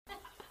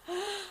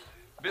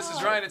This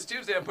is Ryan. It's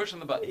Tuesday. I'm pushing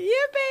the button. Yippee!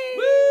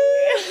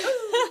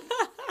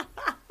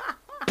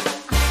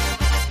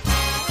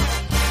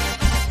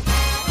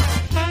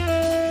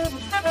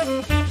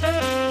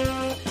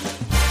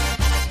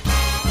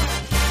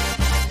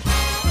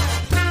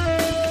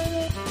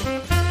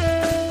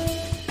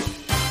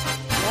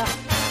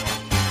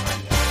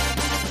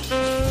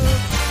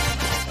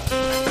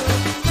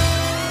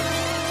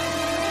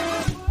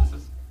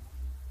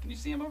 Can you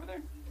see him over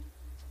there?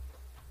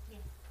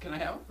 Can I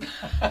have him?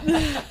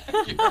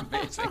 You're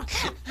amazing.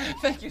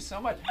 Thank you so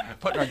much.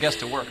 Putting our guest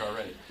to work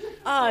already.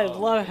 I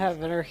love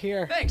having her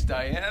here. Thanks,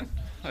 Diane.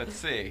 Let's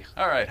see.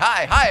 All right.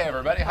 Hi,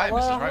 everybody. Hi,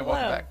 Hello, Mrs. Wright.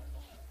 Welcome hello. back.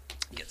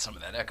 Get some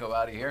of that echo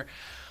out of here.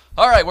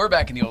 All right, we're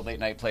back in the old late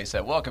night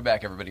playset. Welcome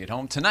back, everybody at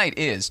home. Tonight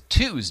is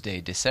Tuesday,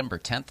 December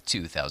 10th,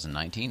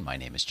 2019. My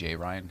name is Jay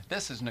Ryan.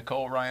 This is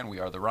Nicole Ryan. We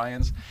are the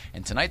Ryans.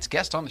 And tonight's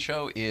guest on the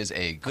show is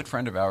a good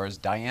friend of ours,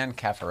 Diane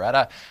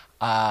Caffaretta.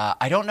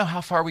 I don't know how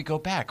far we go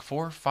back.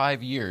 4 or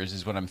 5 years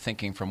is what I'm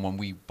thinking from when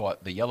we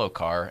bought the yellow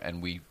car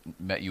and we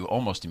met you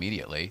almost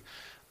immediately.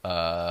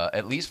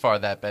 At least far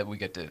that bet we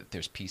get to.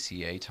 There's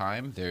PCA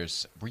time.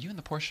 Were you in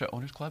the Porsche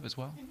Owners Club as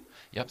well?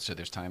 Yep. So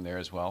there's time there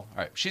as well. All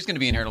right. She's going to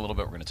be in here in a little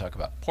bit. We're going to talk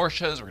about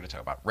Porsches. We're going to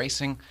talk about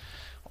racing,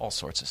 all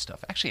sorts of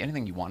stuff. Actually,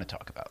 anything you want to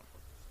talk about,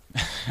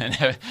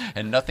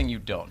 and nothing you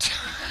don't.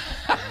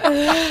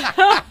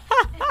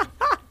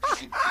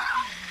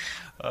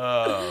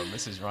 Oh,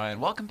 Mrs. Ryan,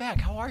 welcome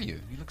back. How are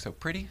you? You look so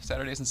pretty.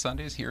 Saturdays and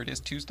Sundays. Here it is,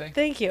 Tuesday.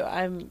 Thank you.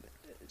 I'm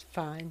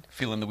fine.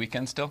 Feeling the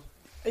weekend still?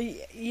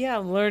 Yeah,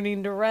 I'm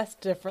learning to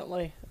rest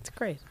differently. It's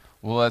great.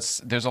 Well,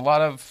 there's a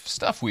lot of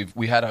stuff.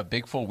 We had a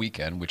big full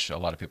weekend, which a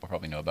lot of people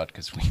probably know about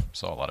because we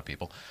saw a lot of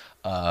people.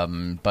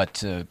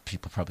 But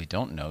people probably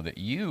don't know that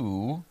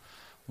you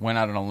went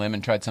out on a limb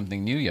and tried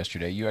something new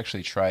yesterday. You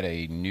actually tried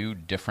a new,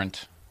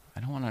 different. I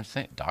don't want to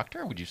say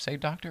doctor. Would you say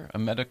doctor?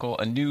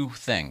 A new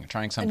thing,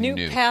 trying something new.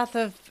 A new path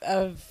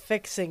of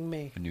fixing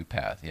me. A new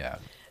path, yeah.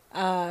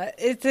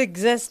 It's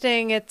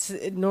existing. It's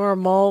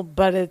normal,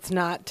 but it's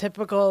not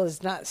typical.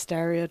 It's not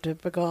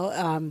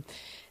stereotypical.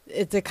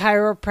 It's a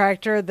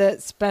chiropractor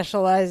that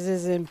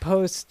specializes in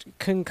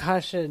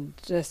post-concussion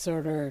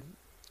disorder,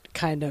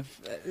 kind of.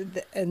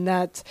 And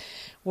that's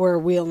where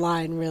we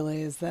align,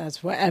 really,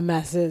 that's what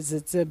MS is.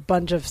 It's a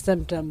bunch of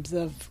symptoms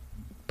of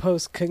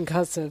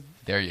post-concussive.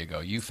 There you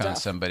go. You found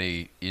stuff.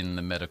 somebody in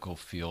the medical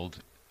field,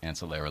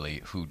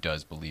 ancillarily, who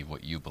does believe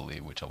what you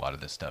believe, which a lot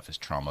of this stuff is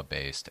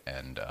trauma-based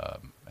and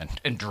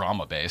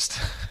drama-based,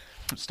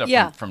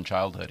 stuff from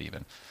childhood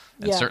even,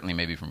 and certainly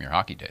maybe from your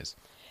hockey days.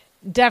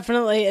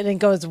 Definitely, and it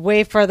goes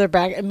way further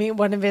back. I mean,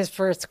 one of his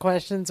first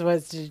questions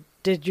was,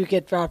 did you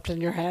get dropped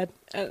on your head?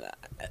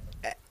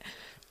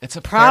 It's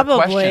a Probably.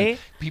 fair question.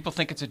 People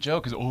think it's a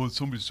joke because,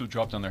 somebody's so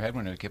dropped on their head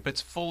when they're a kid. But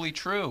it's fully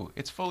true.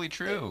 It's fully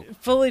true.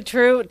 Fully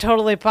true,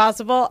 totally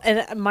possible.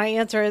 And my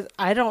answer is,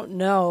 I don't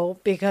know,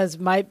 because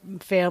my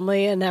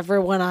family and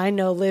everyone I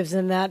know lives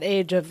in that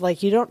age of,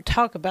 like, you don't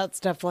talk about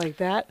stuff like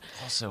that.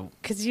 Also,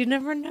 because you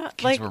never know.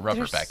 Kids were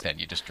rubber back then.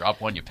 You just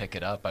drop one, you pick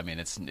it up. I mean,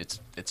 it's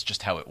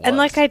just how it was. And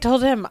like I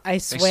told him, I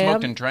swam. They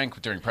smoked and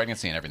drank during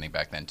pregnancy and everything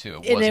back then,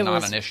 too. It was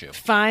not an issue.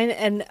 Fine.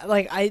 And,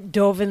 like, I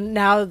dove in.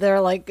 Now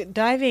they're like,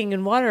 diving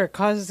in water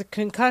causes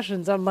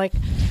concussions. I'm like,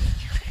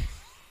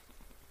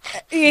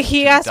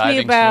 he asked me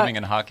about swimming,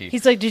 and hockey.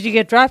 He's like, did you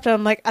get dropped?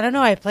 I'm like, I don't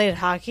know. I played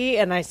hockey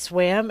and I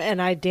swam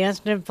and I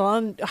danced and fell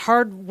on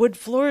hardwood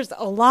floors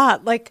a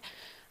lot. Like,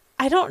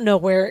 I don't know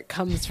where it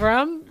comes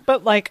from,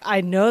 but like,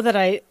 I know that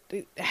I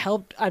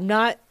helped. I'm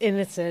not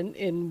innocent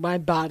in my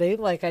body.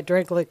 Like, I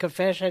drank like a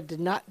fish. I did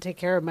not take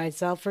care of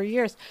myself for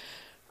years.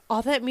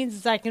 All that means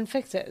is I can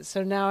fix it.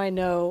 So now I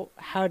know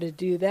how to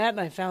do that,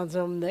 and I found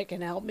someone that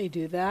can help me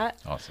do that.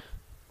 Awesome.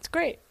 It's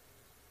great.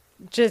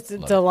 It's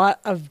a lot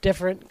of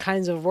different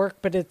kinds of work,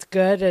 but it's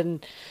good,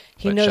 and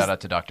he knows. Shout out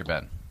to Dr.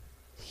 Ben.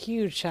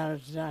 Huge shout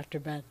out to Dr.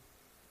 Ben.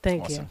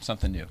 Thank you.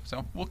 Something new.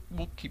 So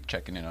we'll keep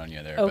checking in on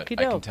you there. Okey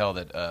but I can doke. tell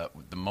that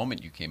the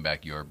moment you came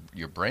back, your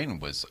brain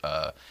was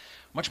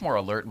much more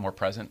alert, more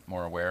present,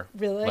 more aware,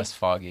 Really? less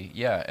foggy.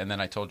 Yeah, and then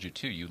I told you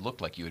too, you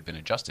looked like you had been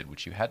adjusted,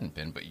 which you hadn't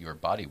been, but your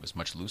body was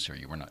much looser.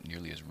 You were not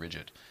nearly as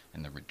rigid,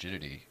 and the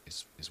rigidity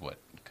is what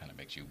kind of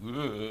makes you.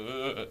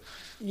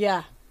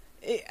 Yeah.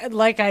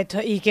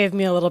 He gave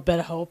me a little bit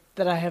of hope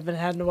that I haven't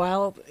had in a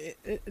while.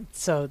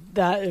 So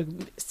that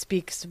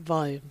speaks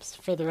volumes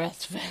for the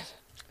rest of it.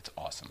 It's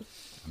awesome.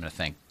 I'm going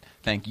to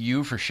thank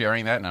you for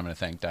sharing that, and I'm going to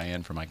thank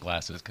Diane for my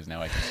glasses because now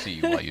I can see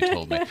you while you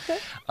told me.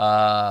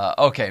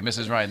 Okay,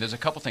 Mrs. Ryan, there's a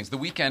couple things. The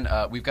weekend,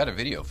 we've got a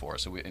video for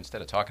us, so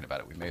instead of talking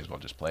about it, we may as well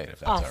just play it if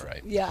that's Awesome. all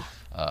right. Yeah.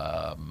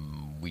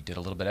 We did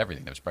a little bit of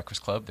everything. There was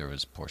Breakfast Club, there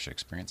was Porsche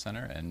Experience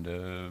Center, and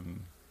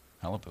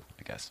Malibu,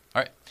 I guess.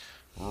 All right.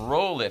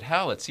 Roll it,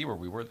 Hal. Let's see where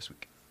we were this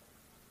week.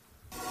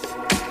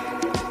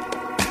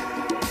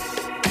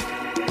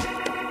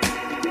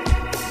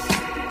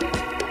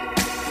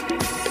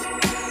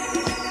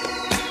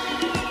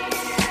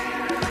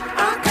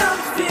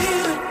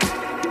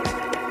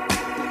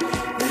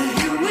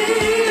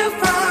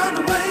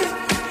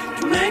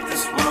 Make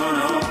this one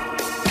up.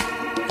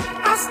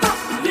 I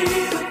stopped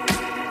believing.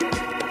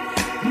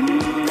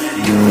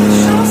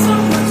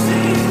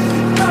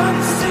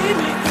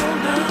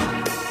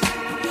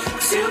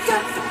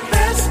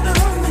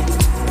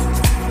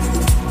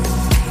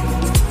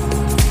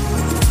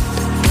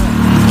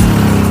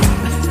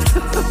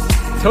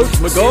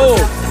 Totes my gold.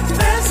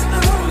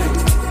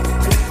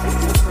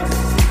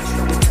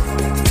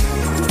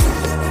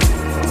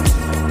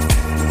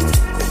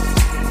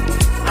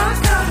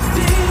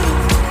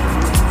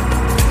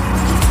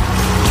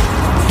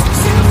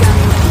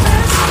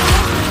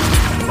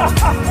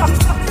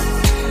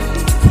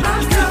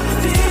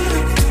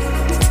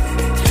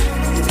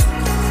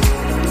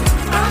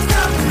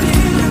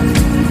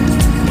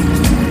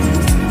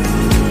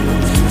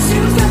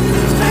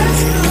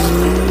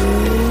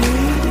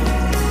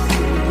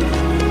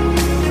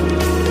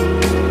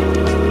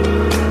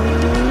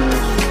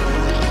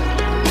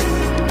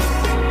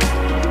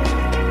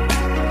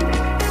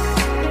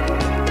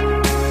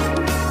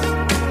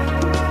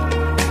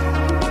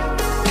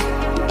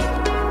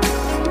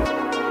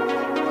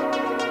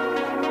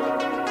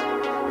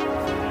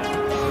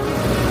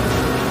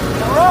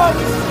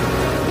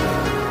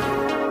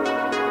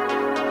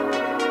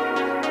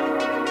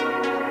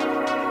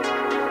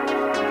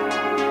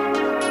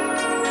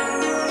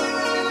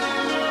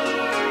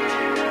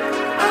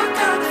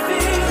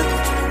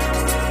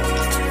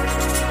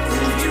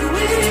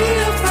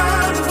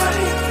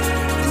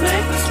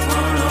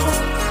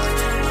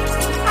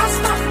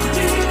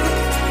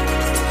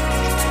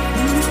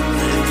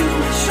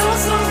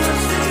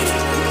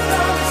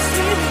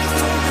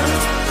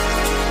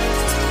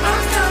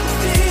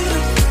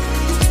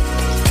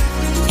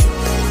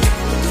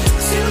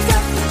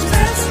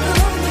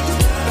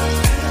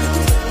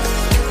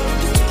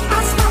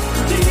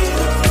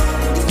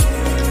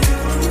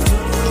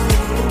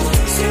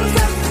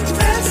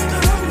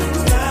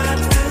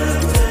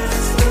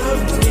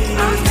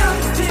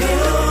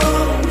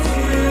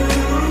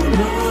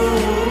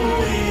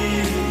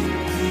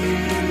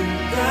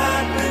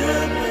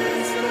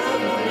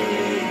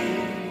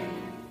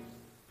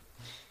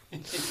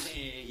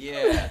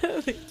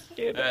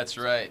 That's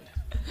right.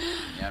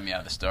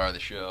 Yeah, the star of the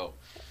show.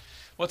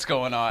 What's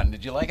going on?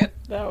 Did you like it?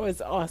 That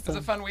was awesome. It was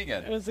a fun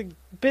weekend. It was a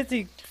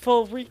busy,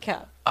 full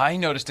recap. I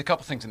noticed a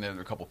couple things in there. There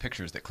were a couple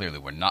pictures that clearly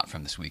were not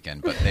from this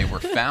weekend, but they were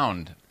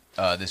found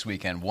this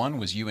weekend. One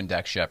was you and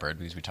Dax Shepard,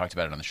 because we talked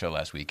about it on the show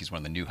last week. He's one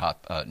of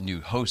the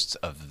new hosts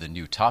of the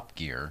new Top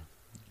Gear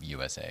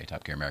USA,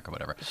 Top Gear America,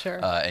 whatever. Sure.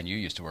 And you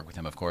used to work with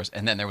him, of course.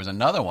 And then there was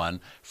another one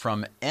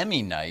from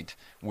Emmy Night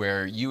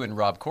where you and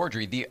Rob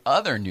Corddry, the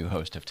other new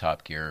host of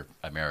Top Gear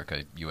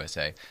America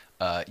USA,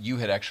 you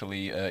had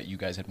actually, you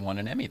guys had won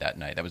an Emmy that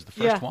night. That was the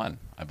first one,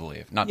 I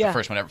believe. Not the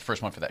first one ever,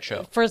 first one for that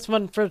show. First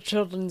one for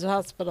Children's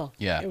Hospital.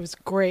 Yeah. It was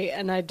great.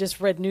 And I just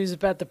read news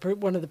about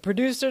one of the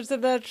producers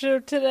of that show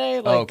today.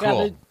 Oh, cool.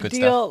 Got a Good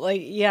deal.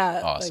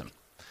 stuff. Awesome.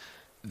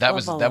 That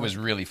was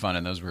them. really fun,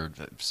 and those were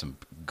some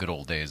good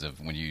old days of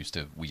when we used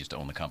to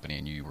own the company,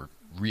 and you were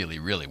really,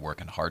 really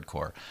working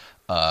hardcore.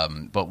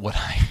 But what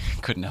I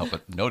couldn't help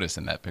but notice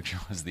in that picture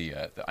was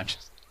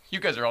you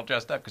guys are all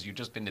dressed up because you've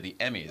just been to the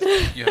Emmys.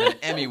 You have an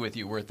Emmy with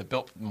you. We're at the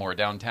Biltmore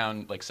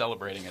downtown, like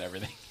celebrating and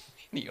everything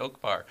in the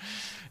Oak Bar,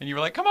 and you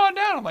were like, "Come on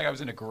down." I'm like, I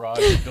was in a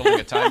garage building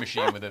a time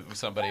machine with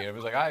somebody, and it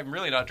was like, "I'm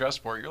really not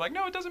dressed for it." You're like,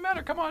 "No, it doesn't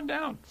matter. Come on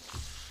down."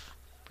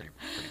 Pretty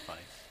funny.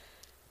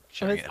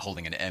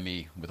 Holding an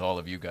Emmy with all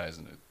of you guys,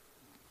 and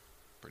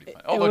pretty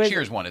fun. Although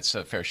Cheers won its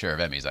fair share of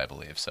Emmys, I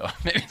believe, so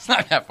maybe it's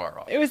not that far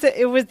off. It was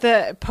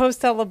the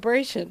post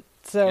celebration,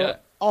 so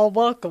all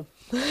welcome.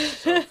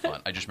 So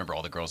fun. I just remember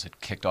all the girls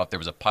had kicked off. There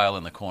was a pile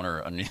in the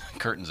corner underneath the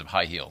curtains of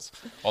high heels.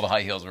 All the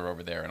high heels were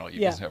over there, and all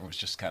you guys was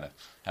just kind of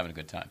having a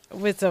good time. It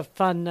was a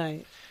fun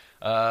night.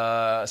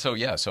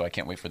 So I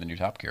can't wait for the new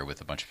Top Gear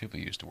with a bunch of people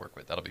you used to work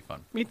with. That'll be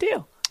fun. Me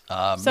too.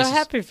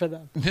 Happy for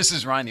them. This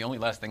is Ryan. The only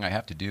last thing I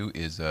have to do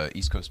is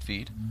East Coast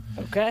feed.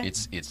 Okay.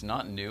 It's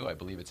not new. I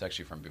believe it's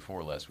actually from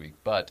before last week,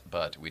 but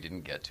we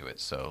didn't get to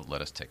it. So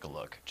let us take a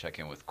look. Check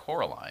in with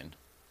Coraline.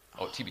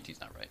 Oh, TBT's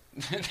not right.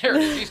 There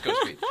it is. East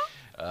Coast feed.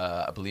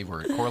 I believe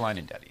we're at Coraline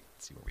and Daddy.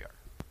 Let's see where we are.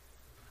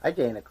 Hi,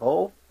 Jay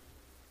Nicole.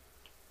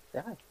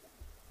 Say hi.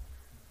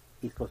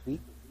 East Coast feed.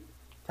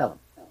 Tell them.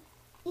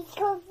 East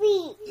Coast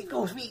feed. East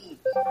Coast feed.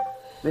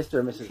 Mr.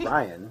 and Mrs.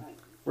 Ryan.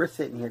 We're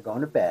sitting here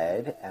going to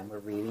bed, and we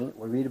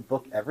read a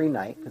book every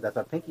night, because that's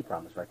our pinky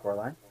promise, right,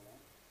 Coraline?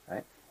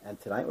 Right? And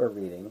tonight we're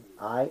reading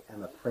I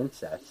Am a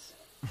Princess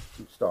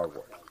from Star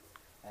Wars.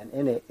 And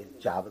in it is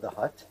Jabba the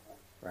Hutt,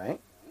 right?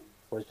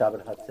 What does Jabba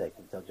the Hutt say?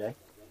 Can you tell Jay?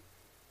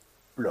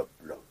 Blub,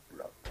 blub,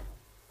 blub.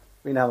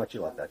 We know how much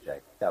you love that, Jay.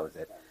 That was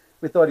it.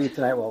 We thought of you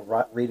tonight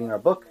while reading our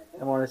book,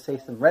 and want to say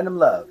some random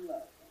love.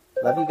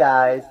 Love you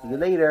guys. See you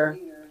later.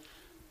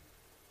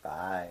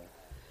 Bye.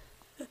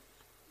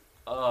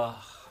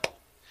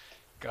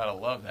 Gotta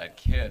love that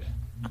kid.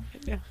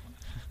 Yeah.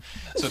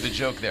 So the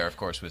joke there, of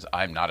course, was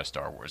I'm not a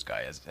Star Wars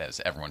guy, as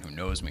everyone who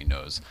knows me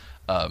knows.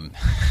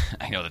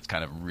 I know that's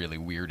kind of really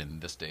weird in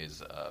this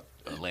day's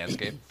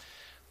landscape.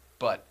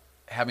 But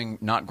having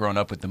not grown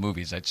up with the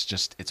movies,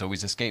 it's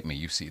always escaped me.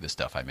 You see the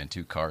stuff I'm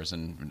into, cars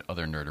and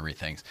other nerdery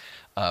things.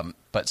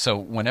 But so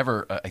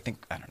whenever, I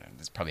don't know,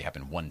 this probably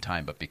happened one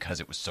time, but because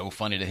it was so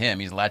funny to him,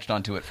 he's latched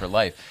onto it for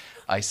life.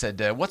 I said,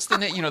 what's the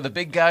name, the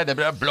big guy, the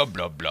blah, blah,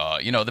 blah, blah,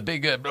 the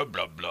big blah,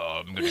 blah, blah,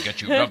 I'm going to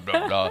get you, blah,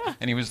 blah, blah.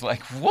 And he was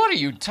like, what are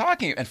you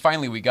talking? And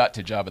finally we got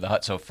to Jabba the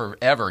Hutt. So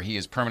forever he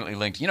is permanently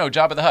linked,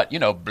 Jabba the Hutt,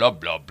 blah,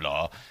 blah,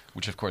 blah,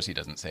 which of course he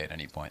doesn't say at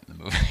any point in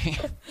the movie.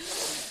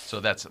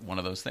 So that's one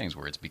of those things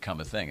where it's become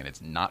a thing, and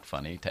it's not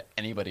funny to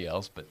anybody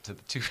else, but to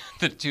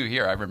the two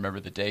here. I remember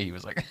the day he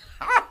was like,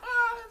 I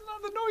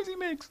love the noise he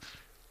makes.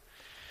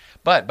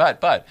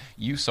 But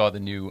you saw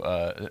the new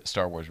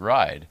Star Wars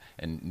ride,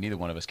 and neither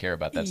one of us care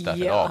about that stuff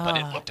at all. But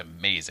it looked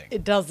amazing.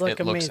 It does look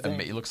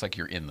amazing. It looks like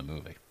you're in the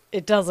movie.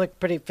 It does look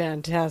pretty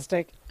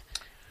fantastic.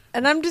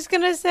 And I'm just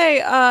going to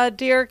say,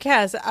 dear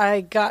Cass,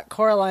 I got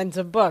Coraline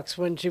some books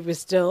when she was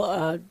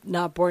still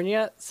not born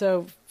yet.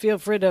 So feel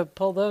free to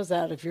pull those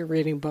out if you're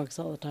reading books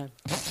all the time.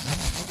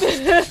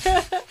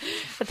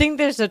 I think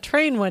there's a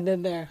train one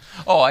in there.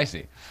 Oh, I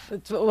see.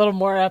 It's a little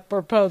more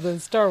apropos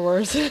than Star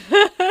Wars.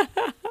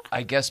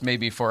 I guess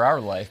maybe for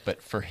our life,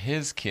 but for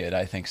his kid,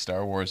 I think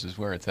Star Wars is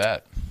where it's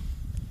at.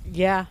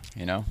 Yeah.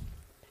 Yeah,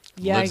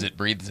 lives it,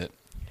 breathes it.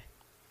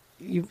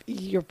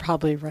 You're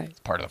probably right. It's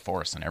part of the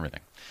Force and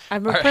everything.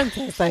 I'm a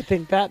princess, I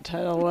think that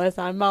title was.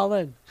 I'm all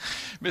in.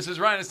 Mrs.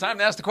 Ryan, it's time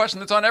to ask the question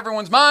that's on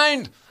everyone's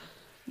mind.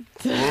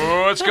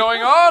 What's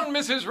going on,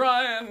 Mrs.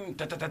 Ryan?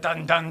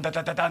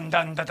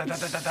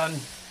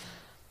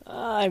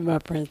 I'm a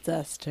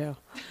princess, too.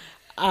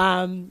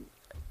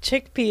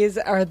 Chickpeas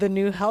are the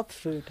new health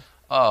food.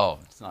 Oh,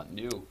 it's not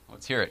new.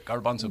 Let's hear it.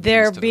 Garbanzo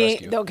beans to the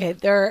rescue. Okay,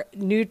 they're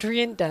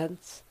nutrient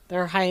dense.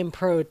 They're high in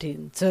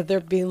protein. So they're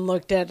being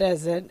looked at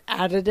as an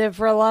additive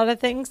for a lot of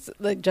things.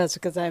 Like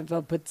Jessica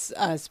Seinfeld puts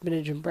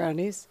spinach in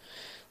brownies.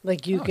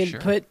 Like you can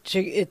put,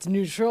 it's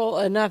neutral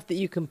enough that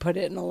you can put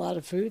it in a lot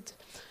of foods.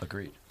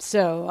 Agreed.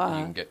 So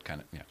you can get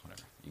kind of,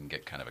 whatever. You can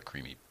get kind of a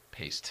creamy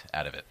paste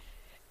out of it.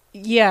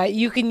 Yeah,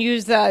 you can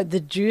use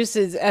the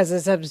juices as a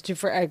substitute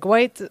for egg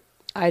whites.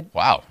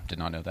 Wow, did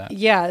not know that.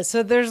 Yeah,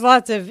 so there's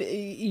lots of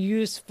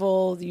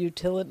useful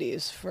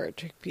utilities for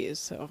chickpeas.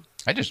 So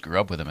I just grew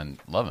up with them and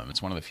love them.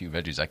 It's one of the few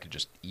veggies I could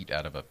just eat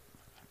out of a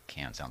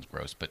can. Sounds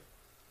gross, but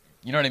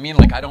you know what I mean?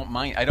 Like I don't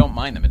mind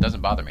them. It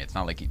doesn't bother me. It's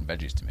not like eating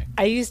veggies to me.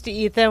 I used to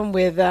eat them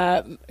with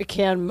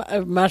canned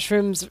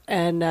mushrooms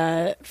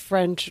and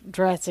French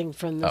dressing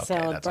from the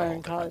salad bar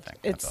in college.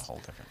 That's a whole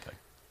different thing.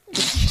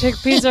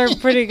 Chickpeas are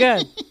pretty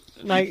good.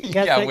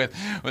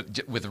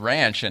 With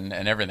ranch and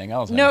everything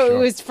else. No, it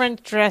was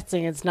French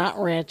dressing. It's not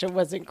ranch. It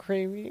wasn't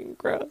creamy and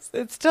gross.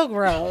 It's still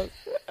gross.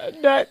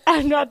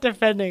 I'm not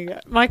defending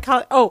it.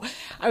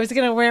 I was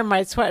going to wear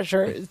my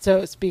sweatshirt.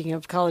 So speaking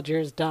of college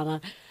years, Donna,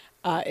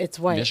 it's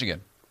white.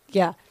 Michigan.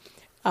 Yeah.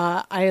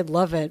 I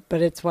love it,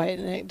 but it's white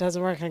and it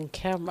doesn't work on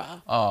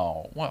camera.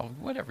 Oh, well,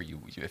 whatever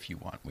if you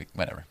want,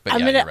 whatever. But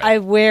you're right. I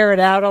wear it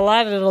out a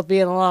lot. It'll be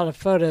in a lot of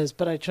photos,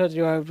 but I told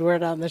you I would wear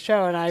it on the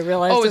show, and I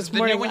realized it's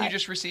the new one you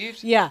just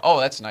received? Yeah. Oh,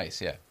 that's nice.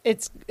 Yeah.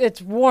 It's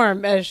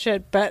warm as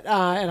shit, but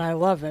and I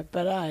love it,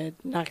 but I'm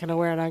not going to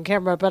wear it on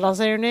camera. But I'll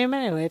say your name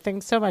anyway.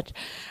 Thanks so much.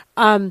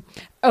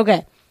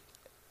 Okay.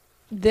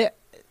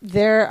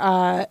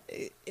 Their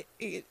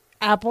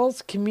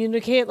apples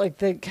communicate, like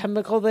the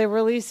chemical they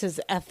release is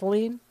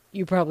ethylene.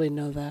 You probably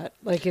know that.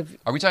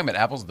 Are we talking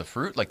about apples, the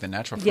fruit, like the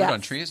natural fruit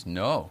on trees?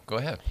 No, go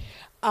ahead.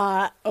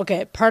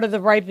 Okay, part of the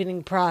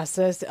ripening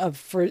process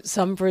of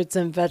some fruits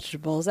and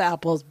vegetables,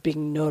 apples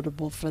being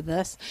notable for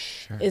this,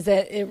 is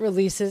that it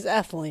releases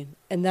ethylene,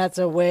 and that's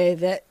a way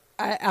that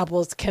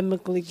apples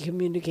chemically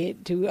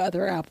communicate to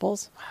other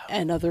apples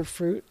and other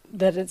fruit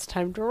that it's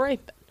time to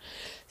ripen.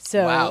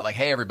 So, wow, like,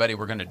 hey, everybody,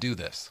 we're going to do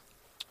this.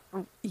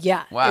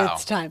 Yeah, wow.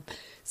 It's time.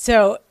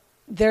 So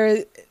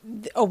there's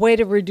a way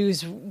to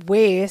reduce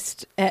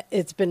waste.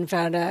 It's been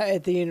found out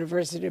at the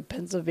University of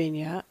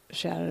Pennsylvania.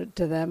 Shout out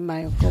to them.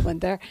 My uncle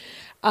went there.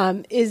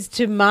 Is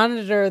to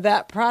monitor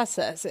that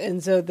process.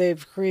 And so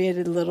they've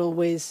created little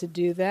ways to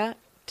do that,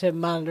 to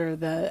monitor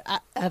the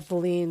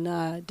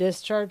ethylene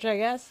discharge, I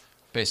guess.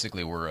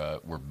 Basically, we're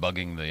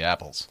bugging the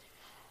apples.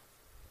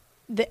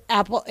 The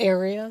apple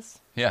areas?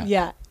 Yeah.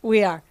 Yeah,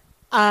 we are.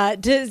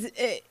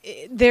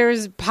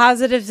 There's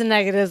positives and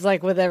negatives,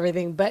 like with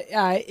everything, but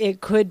it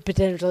could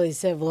potentially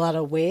save a lot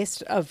of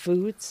waste of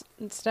foods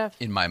and stuff.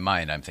 In my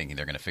mind, I'm thinking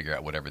they're going to figure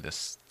out whatever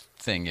this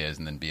thing is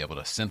and then be able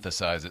to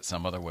synthesize it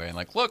some other way. And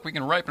look, we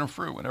can ripen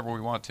fruit whenever we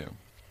want to.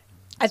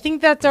 I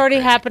think that's already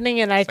happening,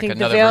 and I think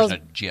another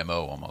version of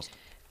GMO almost.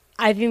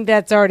 I think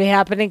that's already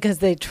happening because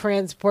they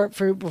transport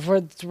fruit before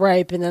it's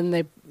ripe, and then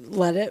they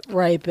let it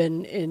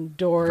ripen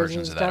indoors.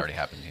 Versions of that already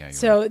happened. Yeah.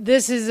 So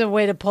this is a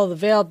way to pull the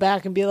veil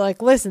back and be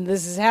like, listen,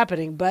 this is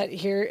happening, but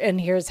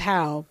here's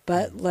how.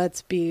 But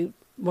let's be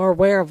more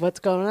aware of what's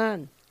going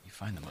on. You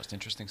find the most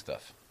interesting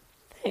stuff.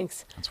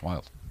 Thanks. That's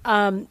wild.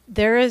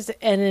 There is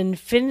an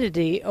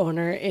Infinity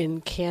owner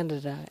in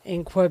Canada,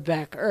 in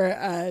Quebec,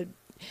 or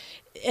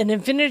an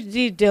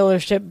Infiniti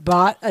dealership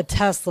bought a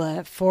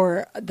Tesla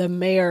for the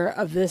mayor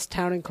of this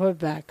town in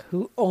Quebec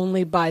who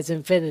only buys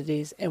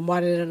Infinitis and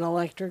wanted an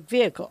electric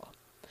vehicle.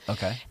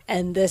 Okay.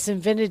 And this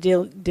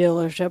Infiniti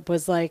dealership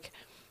was like,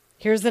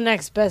 here's the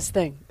next best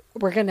thing.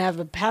 We're going to have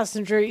a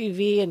passenger EV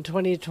in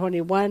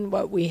 2021.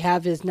 What we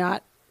have is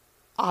not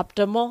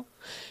optimal.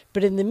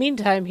 But in the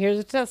meantime, here's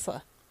a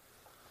Tesla.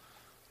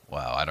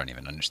 Wow, I don't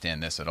even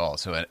understand this at all.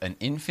 So an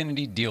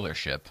Infiniti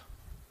dealership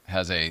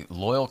has a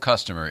loyal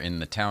customer in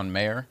the town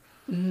mayor,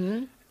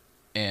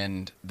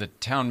 and the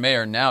town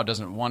mayor now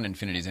doesn't want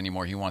Infinitis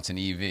anymore. He wants an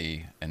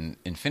EV,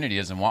 and Infiniti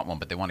doesn't want one,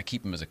 but they want to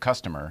keep him as a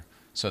customer.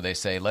 So they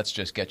say, let's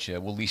just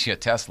we'll lease you a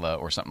Tesla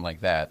or something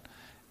like that,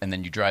 and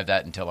then you drive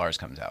that until ours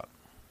comes out.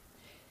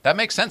 That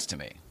makes sense to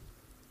me.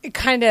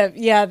 Kind of,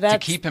 yeah.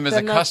 That's to keep him as a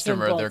the nuts and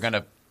customer, bolts. they're going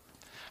to...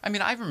 I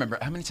mean, I remember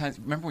how many times...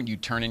 Remember when you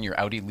turn in your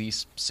Audi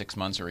lease 6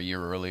 months or a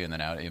year early, and then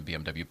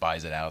BMW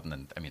buys it out, and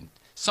then, I mean,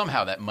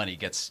 somehow that money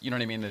gets... You know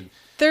what I mean?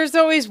 There's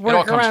always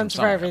all comes from workarounds for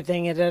somewhere.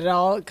 everything, and it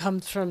all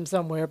comes from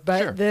somewhere. But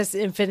Sure. this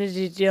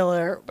Infiniti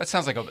dealer, That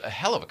sounds like a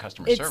hell of a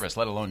customer It's- service,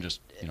 let alone just,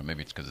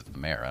 maybe it's because it's the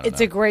mayor. I don't it's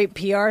know. a great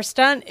PR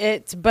stunt.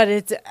 But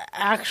it's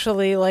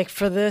actually like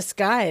for this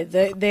guy,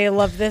 they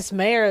love this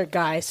mayor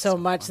guy so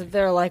much that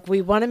they're like,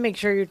 we want to make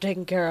sure you're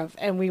taken care of,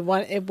 and we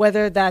want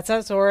whether that's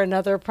us or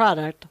another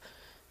product.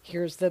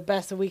 Here's the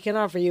best that we can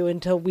offer you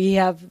until we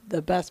have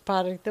the best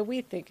product that we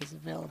think is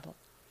available.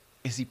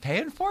 Is he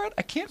paying for it?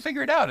 I can't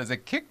figure it out. Is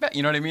it kickback?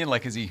 You know what I mean?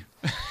 Like, is he...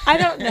 I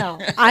don't know.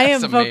 I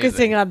am That's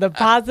focusing amazing. on the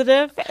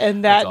positive,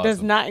 and that That's does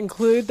awesome. not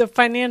include the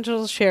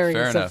financial sharing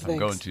Fair of enough. things. I'm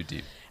going too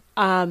deep.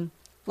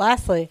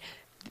 Lastly,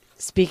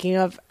 speaking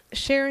of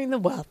sharing the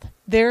wealth,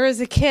 there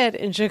is a kid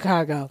in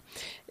Chicago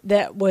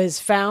that was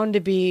found to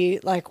be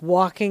like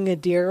walking a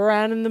deer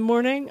around in the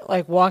morning,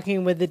 like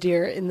walking with the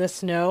deer in the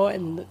snow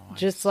and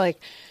just like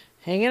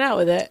hanging out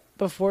with it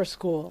before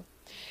school.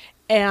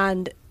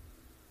 And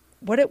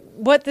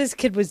what this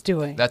kid was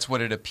doing. That's what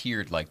it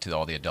appeared like to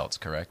all the adults,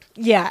 correct?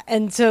 Yeah,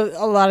 and so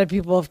a lot of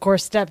people, of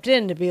course, stepped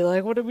in to be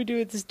like, what do we do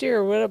with this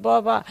deer? What, blah,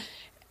 blah.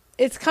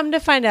 It's come to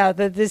find out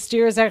that this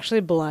deer is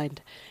actually blind.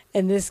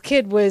 And this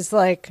kid was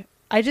like,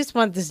 I just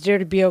want this deer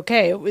to be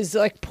okay. It was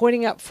like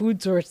pointing out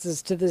food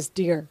sources to this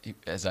deer.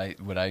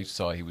 What I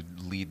saw, he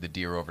would lead the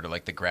deer over to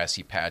like the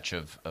grassy patch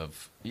of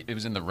it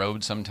was in the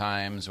road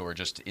sometimes, or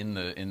just in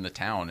the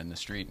town, in the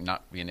street,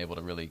 not being able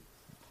to really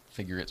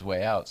figure its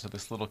way out. So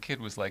this little kid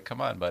was like,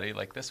 come on, buddy,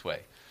 like this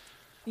way.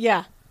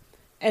 Yeah.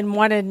 And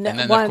wanted... And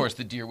then, of course,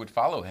 the deer would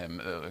follow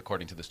him,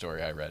 according to the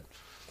story I read.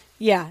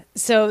 Yeah.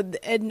 So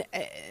and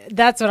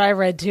that's what I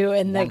read too.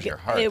 And Warms your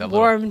heart. it The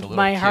warmed little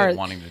my kid heart.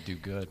 wanting to do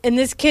good. And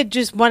this kid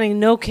just wanting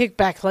no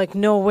kickback, like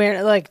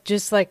nowhere, like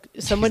just like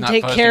someone He's not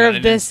take posting care on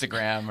of this.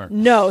 Instagram or...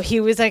 No, he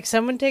was like,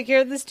 someone take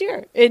care of this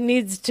deer. It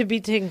needs to be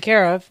taken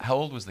care of. How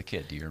old was the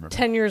kid? Do you remember?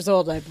 10 years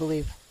old, I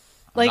believe.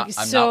 I'm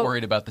not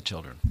worried about the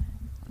children.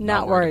 I'm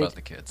Not worried about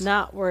the kids.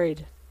 Not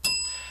worried.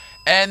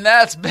 And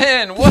that's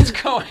been What's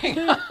Going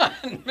On,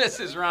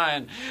 Mrs.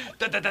 Ryan.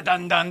 Dun, dun, dun,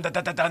 dun, dun, dun,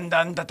 dun, dun,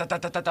 dun, dun,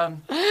 dun, dun,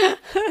 dun.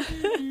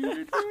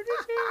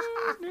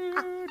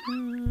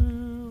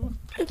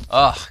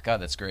 Oh,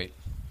 God, that's great.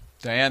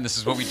 Diane, this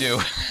is what we do.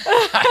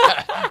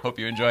 Hope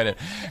you enjoyed it.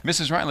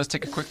 Mrs. Ryan, let's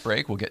take a quick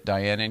break. We'll get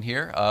Diane in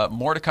here.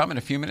 More to come in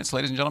a few minutes,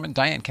 ladies and gentlemen.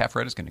 Diane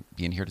Cafferetta is going to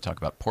be in here to talk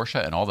about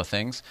Porsche and all the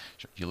things.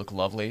 You look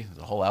lovely.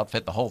 The whole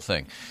outfit, the whole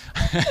thing.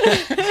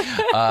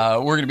 We're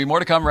going to be more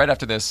to come right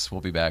after this.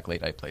 We'll be back.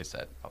 Late Night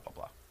Playset. Blah, blah,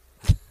 blah.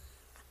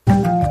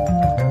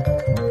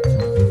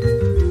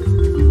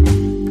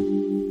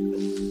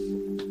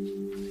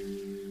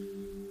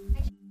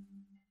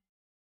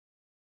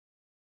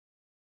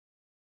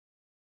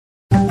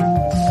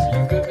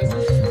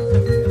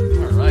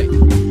 All right.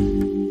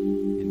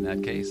 In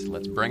that case,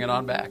 let's bring it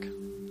on back.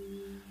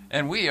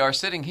 And we are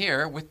sitting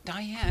here with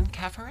Diane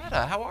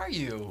Cafferetta. How are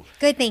you?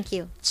 Good, thank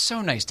you. It's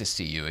so nice to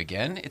see you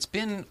again. It's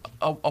been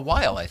a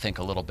while, I think,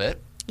 a little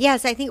bit.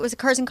 Yes, I think it was a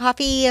Cars and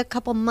Coffee a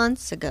couple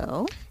months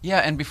ago. Yeah,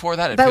 and before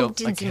that, it But feels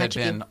didn't like see it had much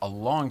of you. been a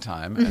long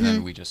time. And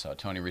then we just saw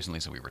Tony recently,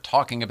 so we were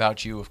talking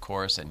about you, of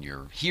course, and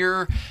you're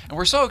here. And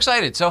we're so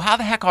excited. So how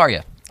the heck are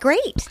you?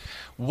 Great.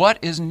 What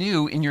is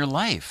new in your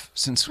life?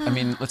 Since, I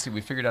mean, let's see, we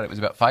figured out it was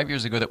about 5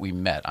 years ago that we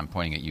met. I'm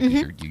pointing at you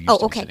because you used Oh,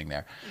 to okay. be sitting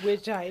there.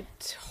 Which I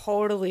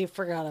totally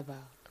forgot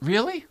about.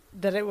 Really?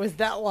 That it was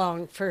that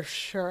long, for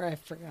sure I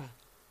forgot.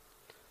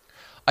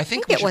 I I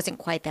think think it wasn't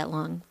quite that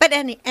long. But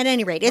at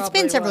any rate, it's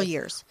Probably been several was.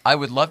 years. I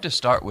would love to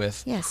start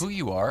with Yes. who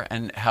you are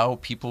and how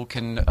people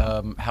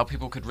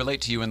could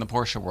relate to you in the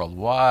Porsche world.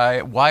 Why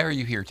are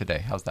you here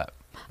today? How's that?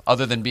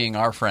 Other than being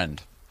our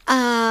friend.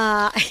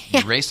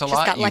 You race a just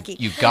lot. got lucky.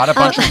 You've got a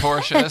bunch of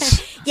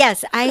Porsches.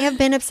 Yes, I have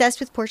been obsessed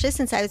with Porsche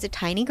since I was a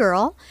tiny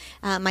girl.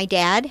 My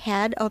dad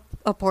had a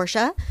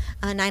Porsche,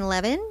 a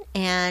 911,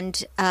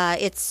 and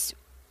it's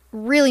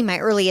really my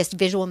earliest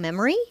visual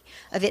memory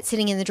of it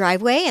sitting in the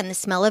driveway and the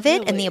smell of it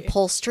and the Really?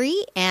 upholstery.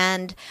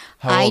 And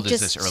How old is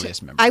just, this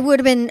earliest memory? I would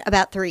have been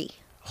about 3.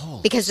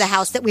 Holy Because the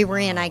house that we were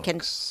in, I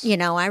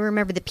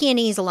remember the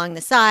peonies along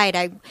the side.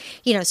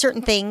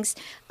 Certain things.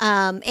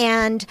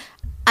 And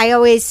I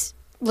always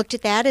looked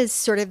at that as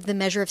sort of the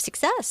measure of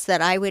success,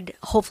 that I would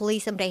hopefully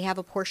someday have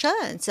a Porsche.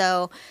 And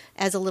so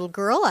as a little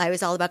girl, I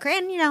was all about cars.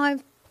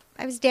 And,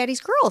 I was daddy's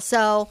girl.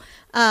 So,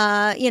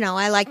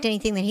 I liked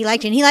anything that he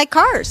liked, and he liked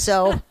cars.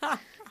 So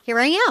here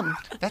I am.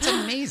 That's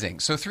amazing.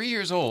 So 3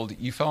 years old,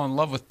 you fell in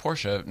love with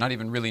Porsche, not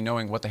even really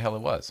knowing what the hell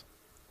it was.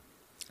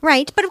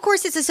 Right. But of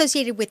course, it's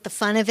associated with the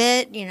fun of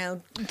it,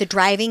 the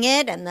driving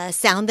it and the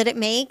sound that it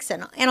makes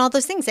and all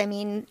those things. I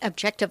mean,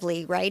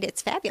 objectively, right?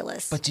 It's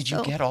fabulous. But did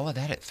you get all of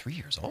that at 3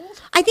 years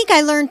old? I think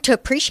I learned to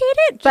appreciate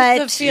it, but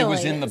the feeling. It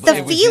was in the, The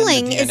it was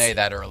feeling in the DNA is-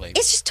 that early.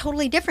 it's just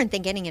totally different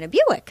than getting in a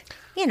Buick,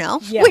 Yeah.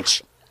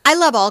 which I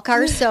love all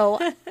cars. So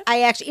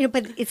I actually,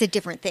 but it's a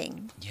different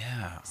thing.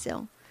 Yeah.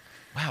 So.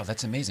 Wow,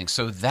 that's amazing.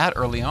 So that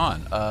early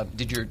on,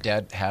 did your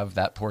dad have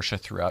that Porsche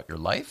throughout your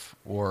life,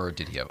 or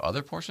did he have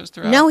other Porsches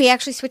throughout? No, he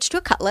actually switched to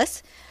a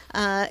Cutlass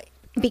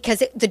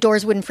because the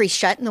doors wouldn't freeze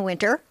shut in the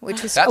winter,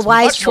 which was That's a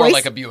wise much choice. more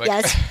like a Buick.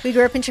 Yes, we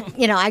grew up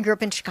in I grew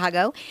up in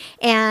Chicago,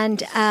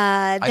 and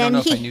I then don't know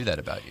if I knew that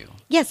about you.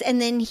 Yes,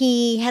 and then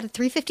he had a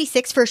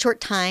 356 for a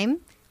short time,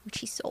 which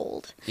he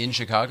sold In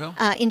Chicago?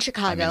 in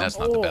Chicago. I mean, that's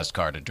not the best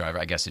car to drive,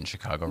 I guess, in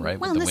Chicago, right?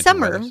 well, With in the winter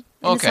summer, weathers?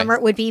 in the summer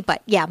it would be,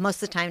 but yeah,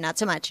 most of the time not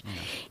so much.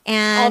 All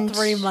And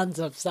 3 months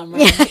of summer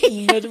in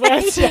the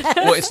Midwest.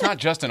 Well, it's not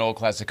just an old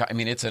classic car. I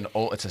mean, it's a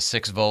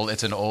 6-volt.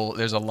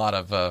 There's a lot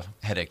of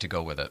headache to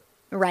go with it.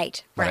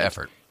 right, A lot right. of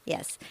effort.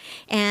 Yes.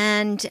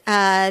 And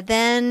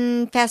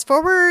then fast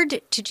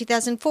forward to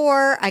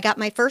 2004, I got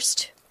my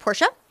first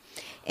Porsche.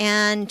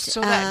 And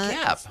So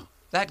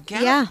that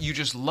gap, yeah. you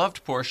just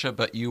loved Porsche,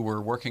 but you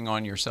were working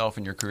on yourself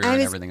and your career I and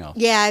was, everything else.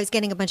 yeah, I was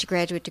getting a bunch of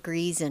graduate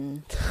degrees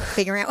and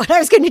figuring out what I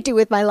was going to do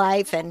with my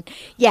life. And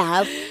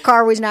yeah,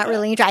 car was not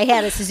really interesting. I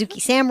had a Suzuki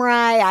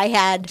Samurai. I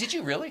had. Did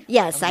you really?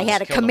 Yes, I almost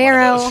had a killed on one of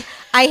Camaro. those.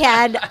 I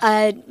had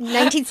a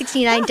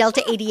 1969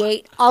 Delta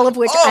 88, all of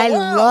which Oh, I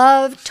wow.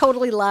 loved,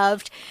 totally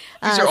loved.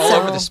 These are all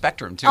so- over the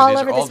spectrum, too. All These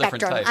over are all the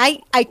different spectrum.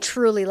 types. I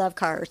truly love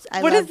cars.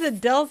 What does the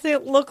Delta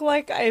look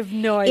like? I have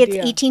no It's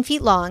idea. 18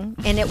 feet long,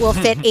 and it will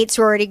fit 8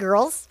 sorority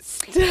girls.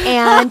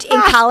 And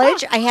in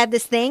college, I had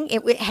this thing.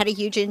 It had a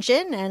huge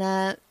engine,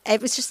 and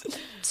it was just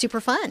super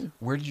fun.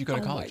 Where did you go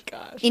to Oh my college?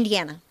 gosh.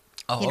 Indiana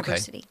Oh,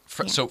 University.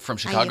 okay. Yeah. So from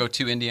Chicago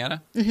to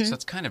Indiana? So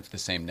it's kind of the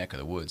same neck of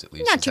the woods, at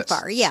least. Not Is too that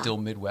far, yeah. Still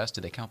Midwest?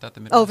 Do they count that the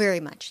Midwest? Oh, very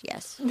much,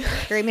 yes.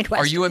 Very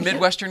Midwestern. Are you a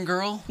Midwestern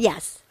girl?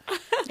 Yes.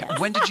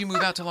 When did you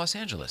move out to Los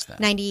Angeles then?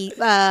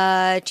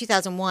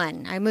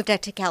 2001. I moved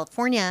out to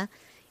California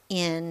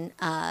in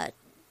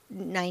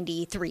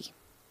 93.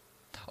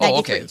 Oh,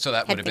 okay. 93. So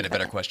that Had would to have been think a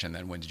better about that. question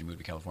then. When did you move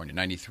to California?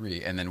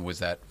 93. And then was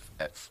that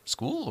at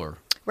school or?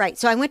 Right.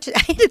 So I went to, I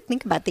had to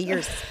think about the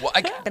years. Well,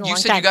 Been a you long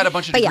said time. you got a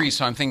bunch of But yeah. degrees,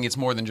 so I'm thinking it's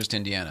more than just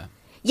Indiana.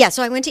 Yeah,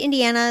 so I went to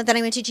Indiana, then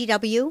I went to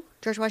GW,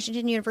 George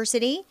Washington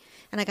University,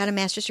 and I got a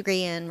master's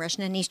degree in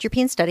Russian and East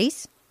European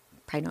Studies.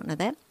 Probably don't know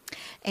that.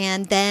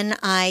 And then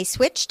I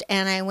switched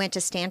and I went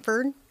to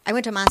Stanford. I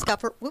went to Moscow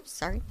for,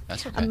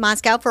 That's okay.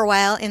 Moscow for a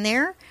while in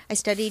there. I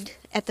studied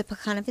at the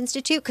Plekhanov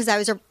Institute because I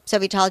was a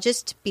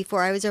Sovietologist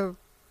before I was a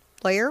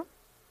lawyer.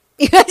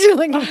 You guys are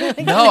looking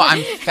really No,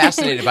 I'm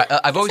fascinated by.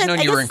 I've always I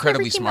known you were guess it never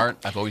incredibly came smart.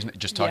 I've always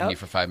just talking to Yep. you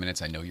for 5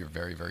 minutes. I know you're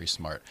very, very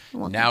smart.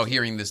 Well, now thank you.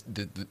 hearing this,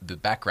 the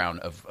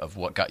background of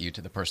what got you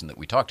to the person that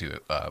we talk to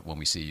when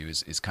we see you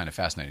is kind of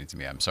fascinating to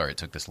me. I'm sorry it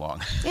took this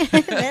long.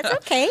 That's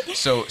okay.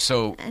 So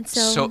And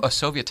so so- a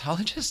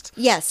Sovietologist?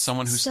 Yes.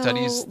 Someone who So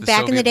studies the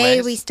back in the Soviet day,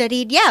 ways? we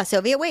studied,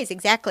 Soviet ways,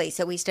 exactly.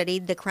 So we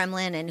studied the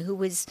Kremlin and who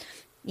was,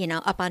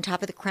 up on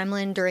top of the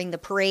Kremlin during the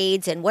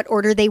parades and what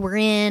order they were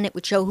in. It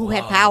would show who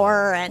had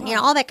power and,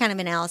 all that kind of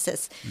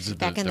analysis These are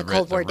back in the red-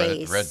 Cold War red-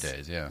 days. Red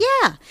days, yeah.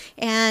 Yeah.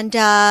 And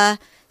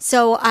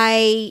so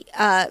I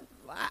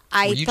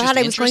Were you thought just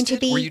I was going to interested?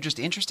 be. Were you just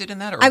interested in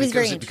that, or I was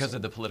because very because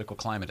of the political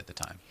climate at the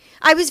time?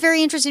 I was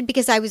very interested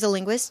because I was a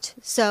linguist.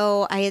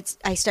 So I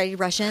studied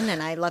Russian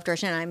and I loved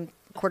Russian. I'm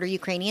quarter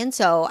Ukrainian,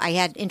 so I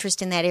had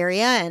interest in that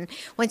area. And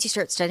once you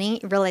start studying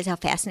it, you realize how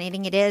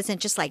fascinating it is, and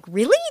just like,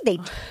 really,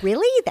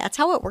 that's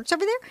how it works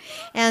over there.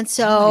 And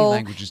so, How many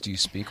languages do you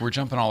speak? We're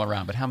jumping all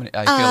around, but how many?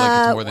 I feel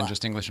like it's more than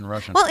just English and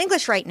Russian. well,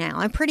 English right now.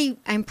 I'm pretty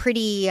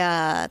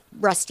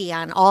rusty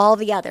on all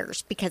the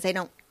others because I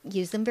don't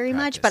use them very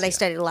much. Practice, But I yeah.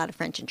 studied a lot of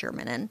French and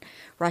German and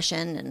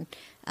Russian,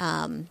 and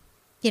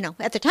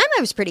at the time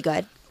I was pretty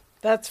good.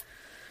 That's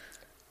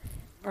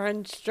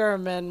French,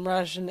 German,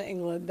 Russian,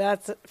 England.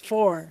 That's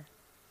 4.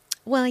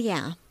 Well,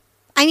 yeah.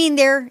 I mean,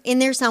 they're in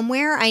there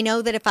somewhere. I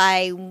know that if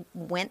I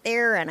went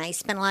there and I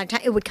spent a lot of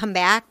time, it would come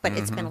back, but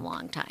it's been a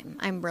long time.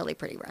 I'm really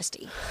pretty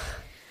rusty.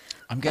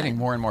 I'm getting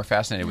more and more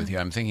fascinated with you.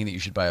 I'm thinking that you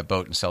should buy a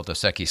boat and sell Dos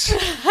Equis.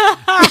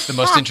 The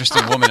most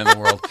interesting woman in the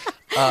world.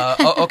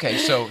 Okay,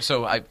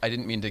 so I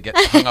didn't mean to get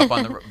hung up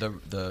on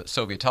the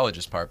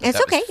Sovietologist part, but It's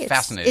that okay. was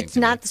fascinating. It's to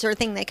not me. the sort of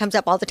thing that comes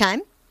up all the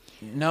time.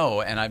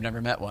 No, and I've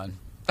never met one.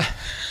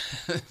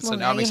 So Well,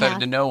 now I'm you excited have.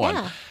 to know one.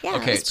 Yeah,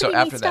 Okay, it's so pretty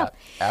neat after stuff.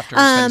 that, after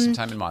spending some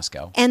time in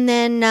Moscow, And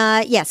then,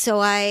 so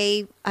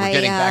we're I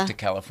getting back to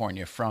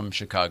California from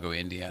Chicago,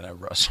 Indiana,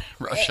 Russia.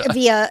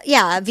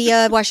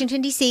 via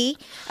Washington D.C.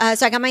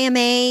 So I got my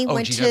MA. Oh,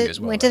 went GW as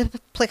well, went to the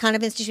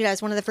Plekhanov Institute. I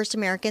was one of the first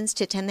Americans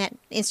to attend that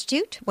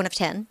institute, one of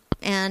 10.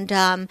 And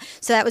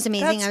so that was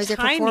amazing. That's I was there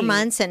for 4 tiny.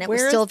 months, and it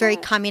was Where still is very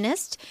that?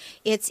 communist.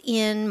 It's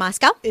in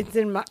Moscow, It's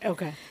in my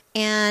okay.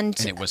 and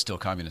And it was still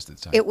communist at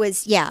the time. it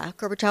was,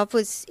 Gorbachev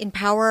was in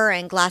power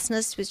and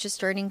glasnost was just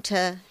starting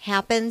to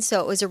happen.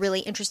 So it was a really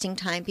interesting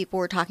time. People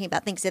were talking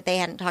about things that they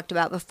hadn't talked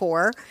about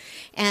before.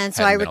 And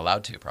so Hadn't I been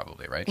allowed to,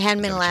 probably, right? hadn't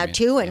Is been that what you allowed mean?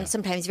 to, and Yeah.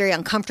 sometimes very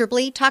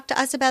uncomfortably talk to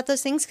us about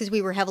those things because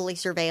we were heavily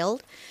surveilled.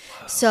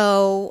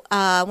 So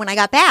when I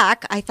got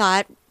back, I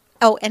thought,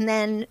 and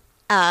then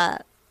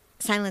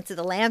Silence of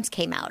the Lambs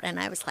came out, and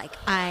I was like,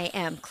 I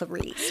am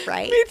Clarice,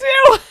 right? Me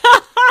too.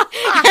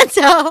 And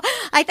so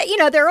I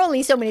thought, there are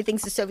only so many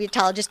things a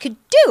Sovietologist could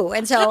do.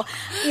 And so,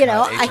 I Agent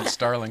thought,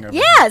 Starling. Over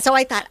yeah, so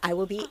I thought I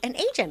will be an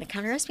agent, a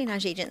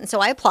counterespionage agent. And so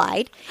I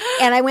applied,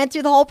 and I went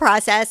through the whole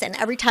process. And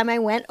every time I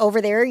went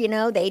over there,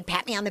 they'd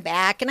pat me on the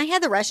back, and I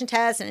had the Russian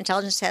test and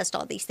intelligence test,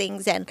 all these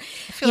things, and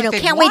feel like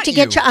they'd can't wait want to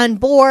get you. you on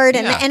board.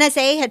 And Yeah. the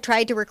NSA had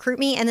tried to recruit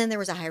me, and then there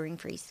was a hiring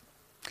freeze,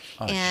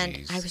 Oh, and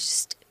geez. I was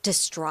just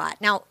distraught.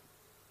 Now,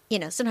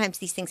 sometimes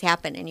these things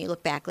happen, and you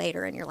look back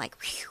later, and you're like,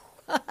 "Phew,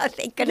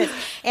 thank goodness."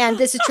 And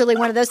this is truly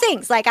one of those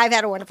things. Like, I've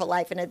had a wonderful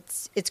life, and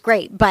it's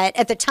great. But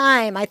at the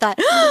time, I thought,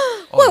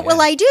 what will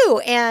yeah. I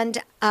do? And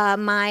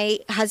my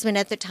husband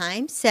at the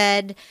time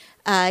said,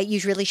 you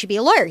really should be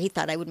a lawyer. He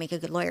thought I would make a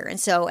good lawyer. And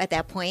so at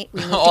that point,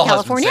 we moved All to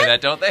California. husbands say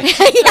that, don't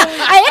they? Yeah,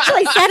 I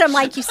actually said, I'm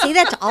like, you say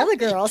that to all the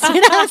girls. I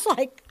was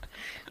like,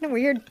 what a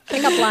weird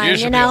pickup line, You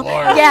should be a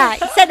lawyer. Yeah,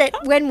 he said it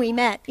when we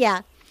met.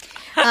 Yeah.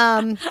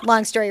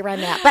 Long story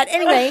around that. But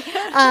anyway,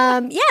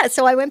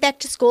 so I went back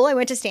to school. I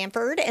went to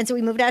Stanford. And so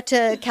we moved out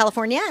to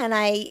California. And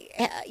I,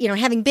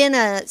 having been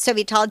a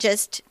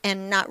Sovietologist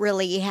and not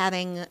really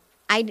having,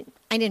 I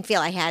didn't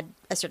feel I had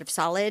a sort of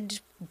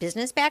solid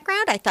business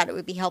background. I thought it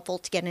would be helpful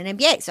to get an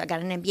MBA. So I got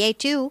an MBA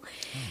too.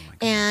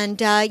 And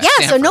so no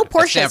Stanford. At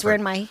Porsches were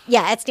Stanford.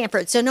 at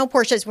Stanford. So no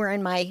Porsches were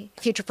in my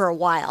future for a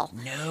while.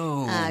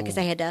 No. Because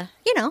I had to,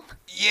 Yeah.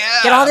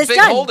 get all this big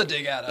done. hole to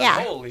dig out of.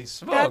 Yeah. Holy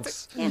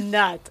smokes. That's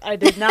nuts. I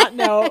did not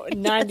know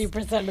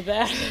 90% of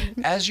that.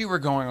 As you were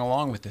going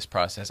along with this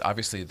process,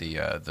 obviously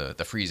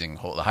the freezing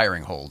hold, the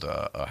hiring hold,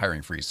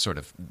 hiring freeze, sort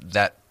of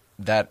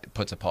that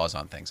puts a pause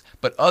on things.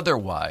 But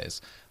otherwise,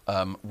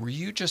 were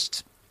you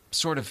just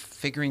sort of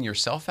figuring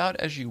yourself out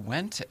as you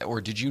went, or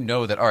did you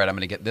know that, all right, I'm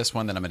going to get this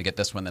one, then I'm going to get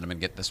this one, then I'm going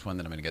to get this one,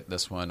 then I'm going to get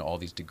this one, all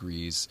these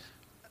degrees?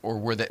 Or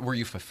were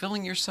you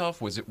fulfilling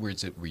yourself? Were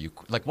you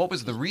like, what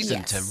was the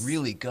reason to Yes.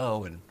 really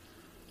go? And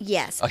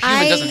Yes. a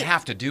human doesn't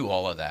have to do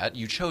all of that.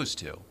 You chose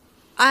to.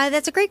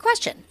 That's a great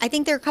question. I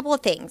think there are a couple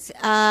of things.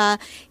 I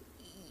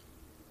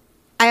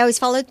always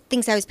followed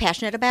things I was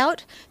passionate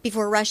about.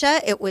 Before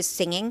Russia, it was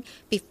singing.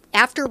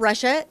 After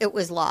Russia, it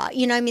was law.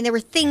 There were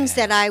things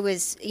that I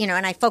was,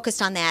 and I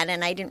focused on that,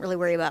 and I didn't really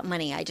worry about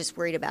money. I just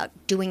worried about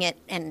doing it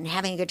and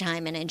having a good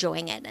time and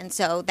enjoying it. And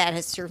so that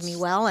has served me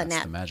well. And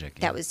That's that the magic,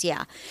 yeah. that was,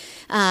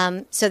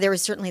 so there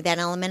was certainly that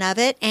element of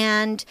it.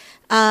 And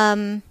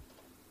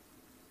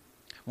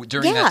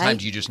During Yeah, that time, I-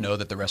 do you just know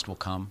that the rest will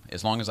come?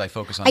 As long as I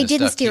focus on I this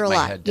didn't stuff, steer keep a my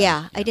lot. head down.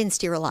 Yeah, I didn't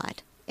steer a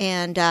lot.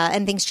 And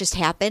things just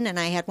happened, and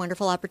I had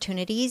wonderful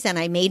opportunities, and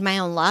I made my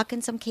own luck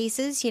in some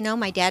cases.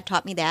 My dad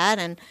taught me that,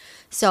 and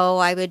so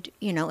I would,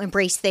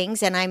 embrace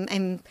things. And I'm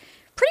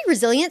pretty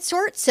resilient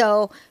sort.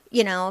 So,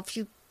 if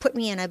you put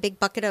me in a big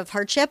bucket of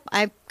hardship,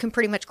 I can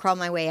pretty much crawl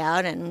my way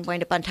out and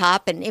wind up on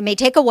top. And it may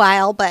take a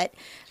while, but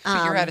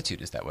But your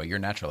attitude is that way. Your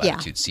natural yeah,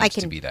 attitude I seems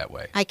to can- be that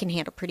way. I can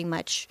handle pretty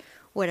much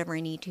whatever I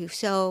need to.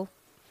 So,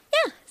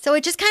 yeah. So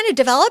it just kind of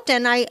developed,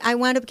 and I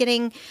wound up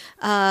getting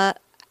a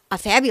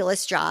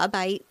fabulous job.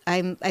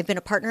 I've been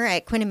a partner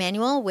at Quinn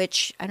Emanuel,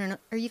 which I don't know.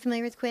 Are you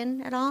familiar with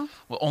Quinn at all?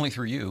 Well, only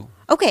through you.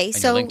 Okay, And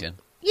so your LinkedIn.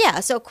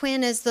 Yeah, so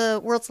Quinn is the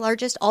world's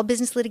largest all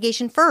business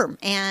litigation firm.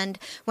 And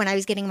when I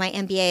was getting my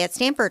MBA at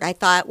Stanford, I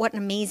thought, what an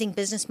amazing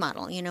business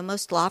model.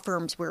 Most law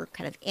firms were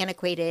kind of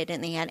antiquated,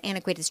 and they had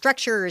antiquated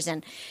structures,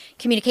 and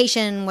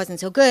communication wasn't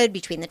so good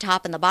between the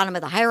top and the bottom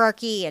of the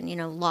hierarchy. And,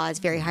 law is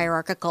very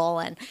hierarchical.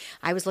 And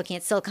I was looking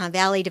at Silicon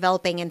Valley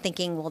developing and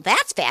thinking, well,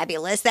 that's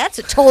fabulous. That's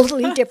a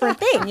totally different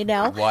thing,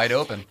 Wide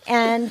open.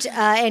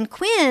 And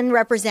Quinn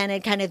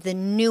represented kind of the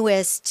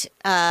newest,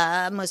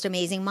 most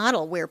amazing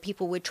model where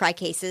people would try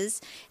cases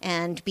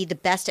and be the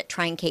best at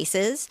trying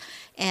cases,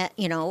 and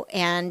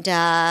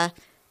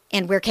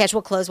wear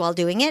casual clothes while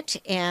doing it,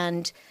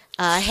 and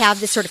have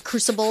this sort of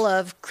crucible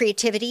of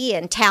creativity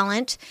and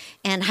talent,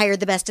 and hire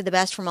the best of the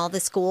best from all the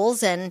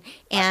schools, and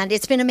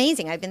it's been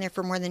amazing. I've been there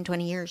for more than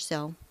 20 years,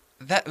 so.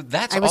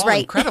 That's I was all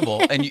right.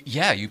 incredible, and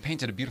you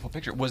painted a beautiful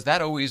picture. Was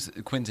that always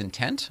Quinn's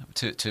intent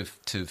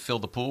to fill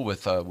the pool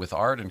with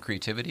art and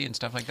creativity and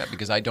stuff like that?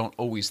 Because I don't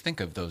always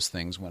think of those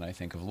things when I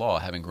think of law,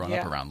 having grown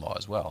up Yeah. around law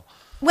as well.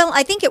 Well,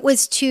 I think it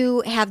was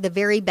to have the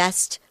very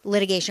best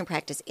litigation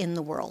practice in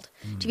the world,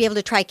 to be able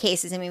to try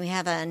cases. I mean, we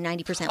have a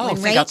 90% win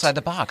think rate. outside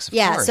the box, of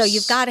Yeah, course. so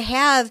you've got to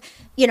have,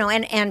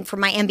 and from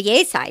my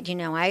MBA side,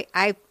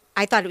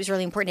 I thought it was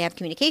really important to have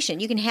communication.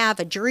 You can have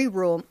a jury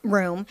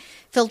room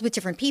filled with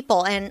different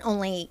people, and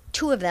only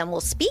 2 of them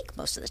will speak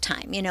most of the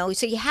time.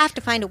 So you have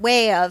to find a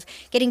way of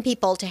getting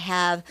people to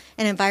have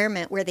an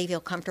environment where they feel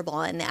comfortable,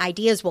 and the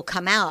ideas will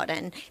come out.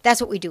 And that's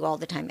what we do all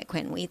the time at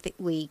Quinn.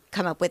 We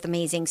come up with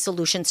amazing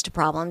solutions to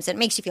problems. It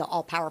makes you feel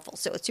all powerful,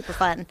 so it's super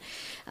fun.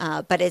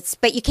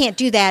 But you can't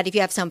do that if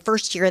you have some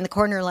first year in the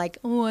corner like,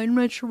 oh, I'm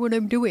not sure what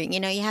I'm doing.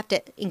 You have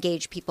to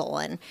engage people,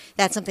 and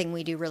that's something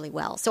we do really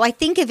well. So I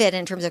think of it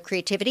in terms of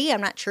creativity. I'm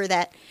not sure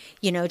that,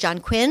 John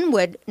Quinn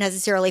would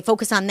necessarily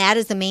focus on that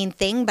as the main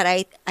thing, but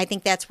I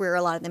think that's where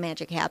a lot of the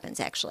magic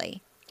happens,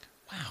 actually.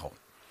 Wow.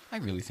 I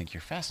really think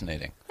you're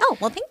fascinating. Oh,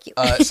 well, thank you.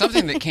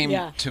 Something that came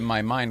Yeah. to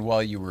my mind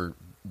while you were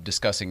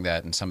discussing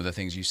that and some of the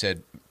things you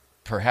said,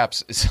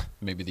 perhaps is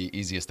maybe the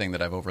easiest thing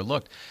that I've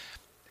overlooked.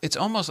 It's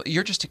almost,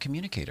 you're just a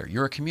communicator.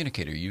 You're a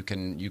communicator. You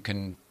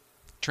can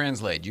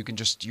translate.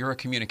 You're a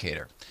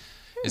communicator.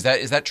 Is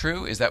that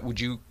true?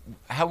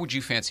 How would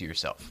you fancy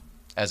yourself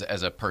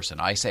as a person?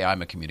 I say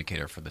I'm a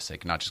communicator for the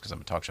sake, not just because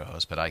I'm a talk show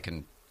host, but I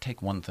can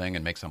take one thing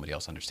and make somebody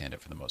else understand it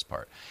for the most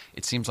part.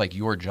 It seems like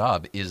your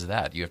job is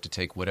that. You have to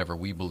take whatever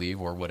we believe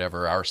or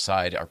whatever our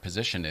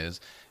position is,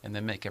 and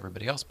then make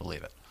everybody else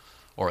believe it,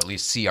 or at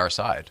least see our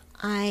side.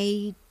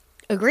 I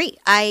agree.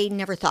 I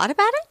never thought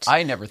about it.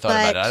 I never thought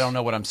about it. but- I don't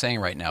know what I'm saying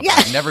right now, Yeah.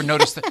 but I've never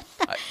noticed that.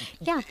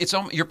 Yeah.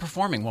 You're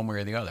performing one way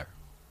or the other.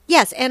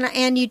 Yes,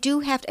 and you do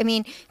have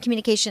to,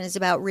 communication is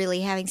about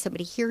really having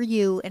somebody hear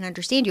you and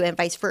understand you, and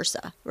vice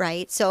versa,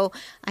 right? So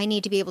I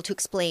need to be able to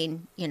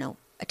explain,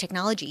 a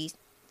technology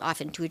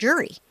often to a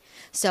jury.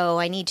 So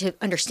I need to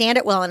understand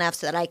it well enough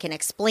so that I can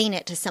explain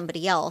it to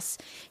somebody else.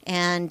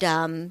 And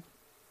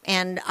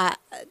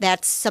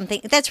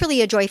that's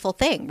really a joyful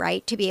thing,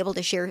 right? To be able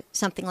to share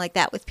something like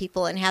that with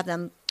people and have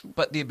them.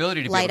 But the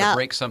ability to be Light able to up.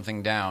 break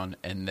something down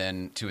and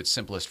then to its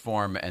simplest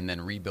form and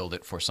then rebuild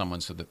it for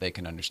someone so that they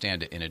can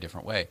understand it in a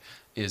different way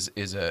is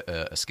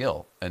a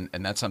skill. And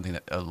that's something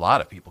that a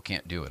lot of people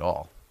can't do at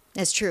all.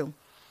 That's true.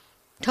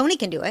 Tony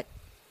can do it.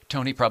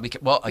 Tony probably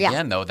can. Well, Yeah.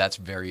 again, though, that's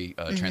very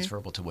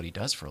transferable to what he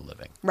does for a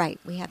living. Right.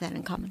 We have that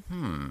in common.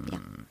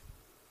 Yeah.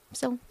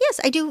 So yes,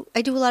 I do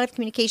a lot of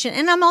communication,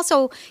 and I'm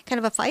also kind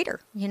of a fighter.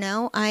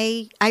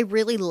 I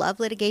really love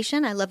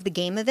litigation. I love the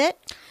game of it,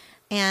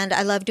 and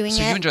I love doing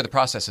So it. you enjoy the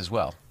process as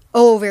well.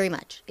 Oh, very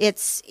much.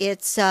 It's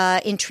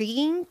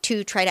intriguing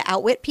to try to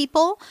outwit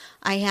people.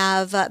 I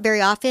have very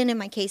often in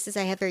my cases,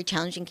 I have very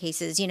challenging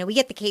cases. We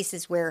get the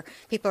cases where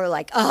people are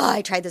like, "Oh,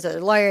 I tried this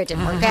other lawyer, it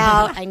didn't work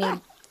out. I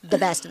need the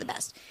best of the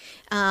best."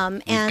 We've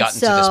gotten to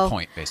this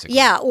point, basically.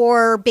 Yeah,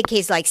 or big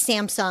cases like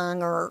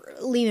Samsung or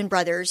Lehman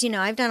Brothers.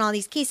 I've done all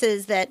these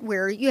cases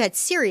where you had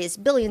serious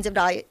billions of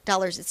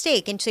dollars at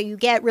stake, and so you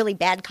get really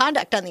bad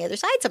conduct on the other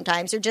side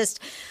sometimes, or just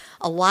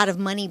a lot of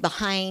money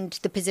behind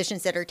the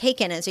positions that are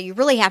taken. And so you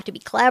really have to be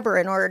clever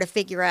in order to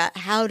figure out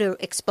how to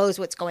expose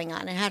what's going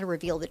on and how to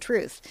reveal the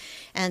truth.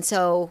 And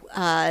so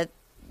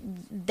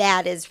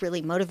that is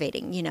really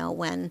motivating,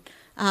 when...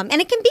 and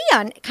it can be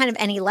on kind of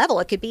any level.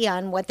 It could be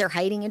on what they're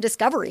hiding in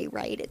discovery,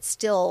 right? It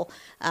still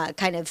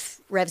kind of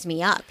revs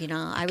me up.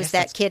 I was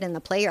that kid in the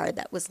play yard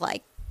that was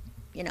like,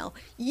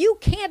 you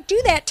can't do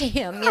that to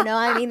him.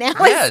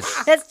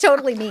 Yes. That's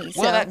totally me.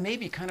 So. Well, that may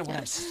be kind of what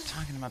I'm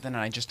talking about then,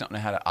 and I just don't know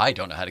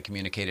how to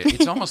communicate it.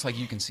 It's almost like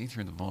you can see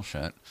through the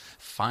bullshit,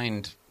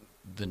 find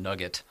the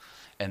nugget,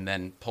 and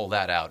then pull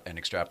that out and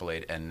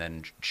extrapolate, and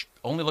then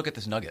only look at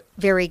this nugget.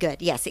 Very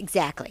good. Yes,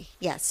 exactly.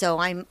 Yes. So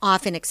I'm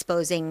often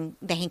exposing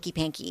the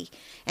hanky-panky.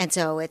 And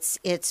so it's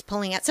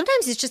pulling out.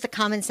 Sometimes it's just a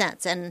common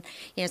sense. And,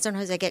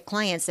 sometimes I get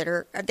clients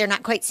they're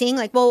not quite seeing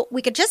like, well,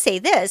 we could just say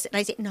this. And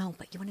I say, no,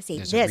 but you want to say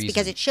There's a this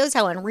because reason. it shows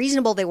how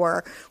unreasonable they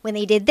were when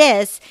they did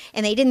this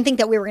and they didn't think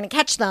that we were going to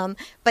catch them.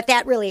 But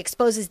that really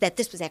exposes that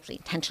this was actually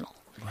intentional.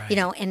 Right.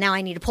 And now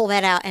I need to pull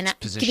that out and give me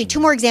positioning. 2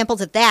 more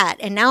examples of that.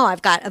 And now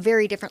I've got a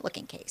very different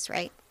looking case,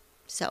 right?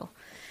 So.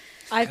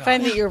 I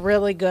find that you're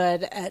really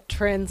good at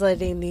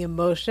translating the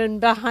emotion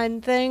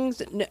behind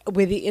things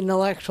with the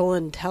intellectual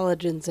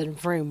intelligence and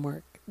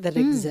framework that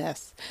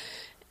exists.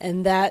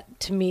 And that,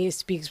 to me,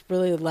 speaks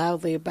really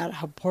loudly about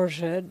how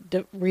Porsche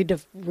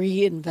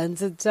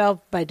reinvents itself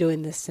by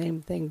doing the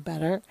same thing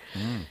better.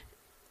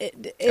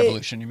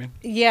 Evolution, you mean?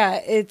 Yeah,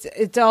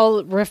 it's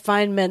all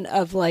refinement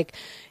of like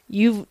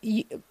you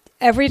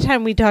every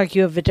time we talk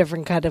you have a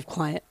different kind of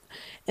client.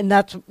 And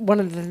that's one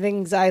of the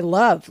things I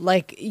love.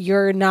 Like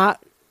you're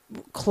not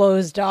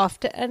closed off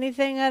to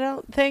anything, I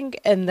don't think,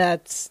 and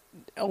that's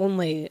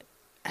only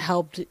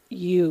helped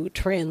you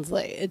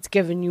translate. It's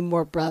given you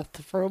more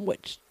breadth from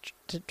which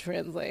to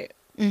translate.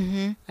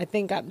 Mm-hmm. I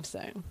think I'm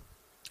saying.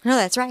 No,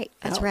 that's right.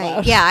 That's Out right.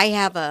 loud. Yeah, I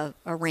have a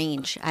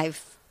range.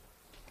 I've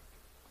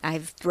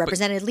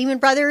represented Lehman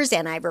Brothers,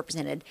 and I've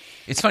represented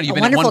It's funny. a You've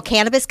been wonderful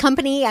cannabis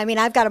company. I mean,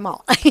 I've got them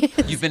all.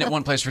 You've been at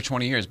one place for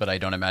 20 years, but I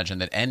don't imagine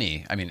that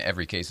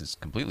every case is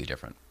completely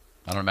different.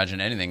 I don't imagine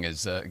anything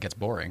gets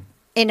boring.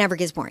 It never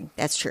gets boring.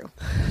 That's true.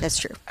 That's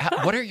true.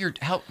 What are your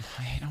how?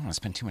 I don't want to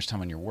spend too much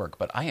time on your work,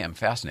 but I am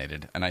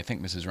fascinated, and I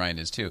think Mrs. Ryan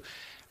is too.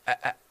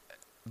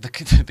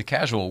 The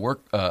casual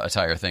work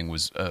attire thing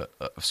was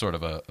sort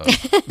of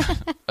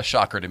a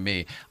shocker to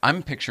me.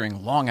 I'm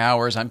picturing long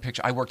hours.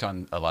 I worked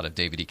on a lot of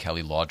David E.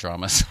 Kelly law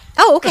dramas.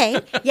 Oh, okay.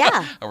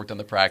 Yeah. I worked on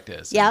The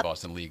Practice Yep. and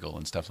Boston Legal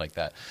and stuff like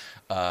that.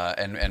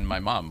 And my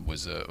mom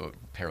was a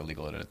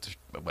paralegal at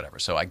whatever.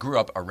 So I grew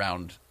up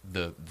around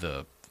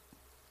the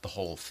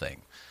whole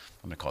thing.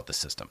 I'm going to call it the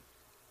system.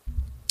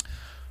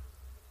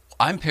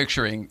 I'm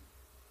picturing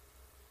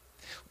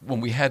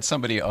when we had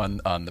somebody on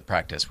The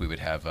Practice, we would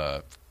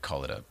have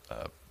call it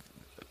a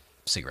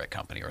cigarette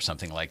company or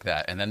something like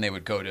that, and then they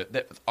would go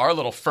to our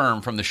little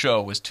firm from the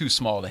show was too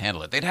small to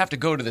handle it. They'd have to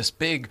go to this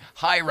big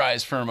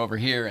high-rise firm over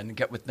here and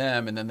get with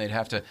them, and then they'd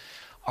have to.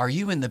 Are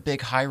you in the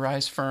big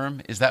high-rise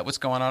firm? Is that what's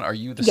going on? Are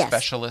you the Yes.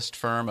 specialist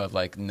firm of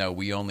like, no,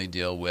 we only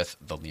deal with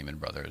the Lehman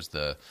Brothers,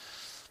 the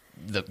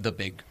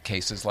big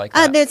cases like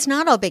that? It's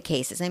not all big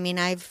cases. I mean,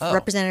 I've Oh.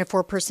 represented a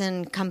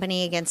 4-person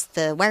company against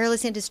the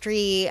wireless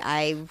industry.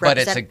 But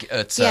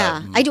it's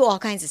I do all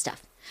kinds of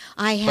stuff.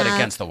 But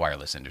against the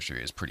wireless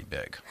industry is pretty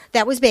big.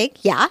 That was big.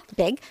 Yeah,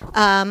 big.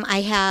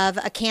 I have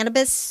a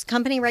cannabis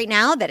company right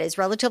now that is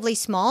relatively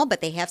small, but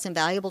they have some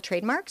valuable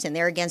trademarks, and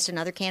they're against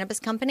another cannabis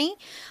company.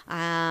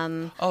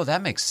 Oh,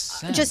 that makes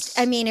sense.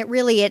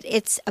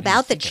 It's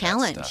about the think of that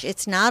challenge. stuff.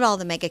 It's not all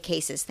the mega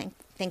cases.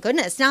 Thank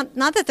goodness. Not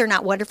that they're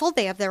not wonderful.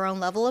 They have their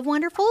own level of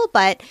wonderful,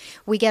 but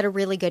we get a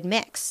really good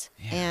mix.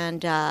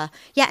 Yeah.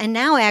 And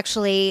now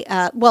actually,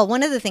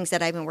 one of the things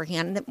that I've been working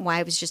on, why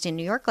I was just in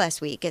New York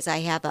last week, is I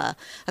have a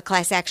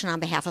class action on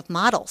behalf of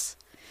models.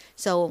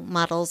 So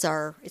models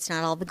it's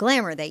not all the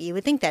glamour that you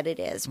would think that it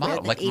is, where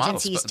the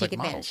agencies take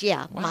advantage.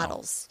 Yeah, Wow.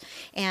 models.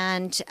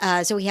 And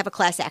so we have a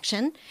class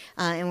action,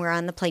 and we're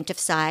on the plaintiff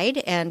side,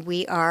 and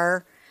we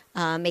are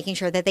making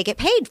sure that they get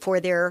paid for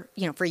their,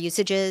 for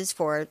usages,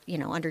 for,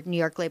 under New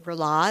York labor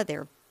law,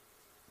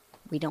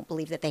 we don't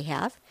believe that they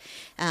have.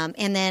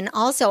 And then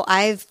also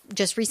I've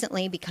just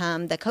recently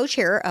become the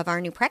co-chair of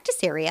our new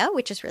practice area,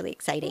 which is really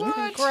exciting.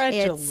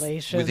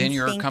 Congratulations. Within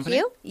your Thank company?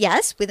 you.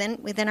 Yes,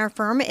 within our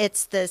firm,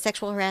 it's the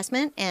Sexual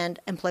Harassment and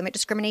Employment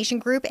Discrimination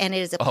Group, and it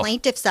is a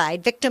plaintiff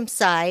side, victim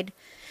side,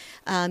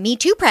 Me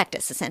Too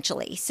practice,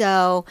 essentially.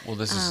 So, Well,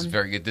 this is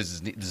very good. This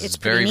is it's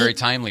very, pretty very neat.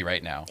 timely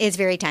right now. it's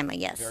very timely.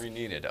 Yes. Very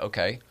needed.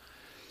 Okay.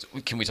 So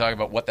can we talk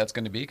about what that's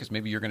going to be? Because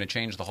maybe you're going to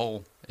change the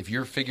whole. If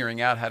you're figuring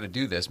out how to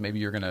do this, maybe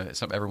you're going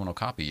to. Everyone will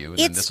copy you, and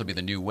then this will be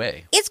the new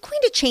way. It's going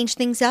to change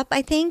things up,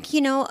 I think.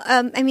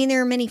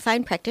 There are many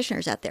fine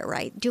practitioners out there,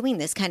 right, doing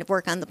this kind of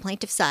work on the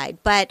plaintiff side,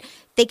 but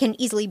they can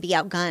easily be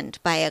outgunned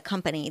by a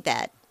company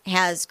that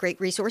has great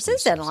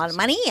resources and a lot of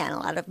money and a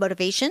lot of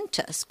motivation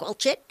to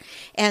squelch it.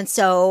 And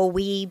so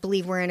we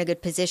believe we're in a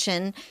good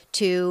position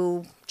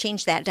to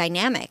change that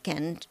dynamic.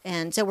 And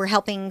so we're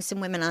helping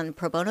some women on a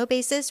pro bono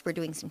basis. We're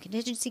doing some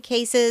contingency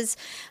cases.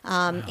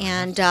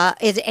 And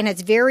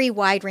it's very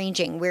wide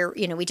ranging.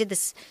 We did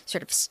this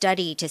sort of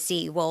study to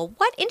see, well,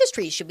 what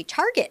industries should we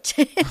target?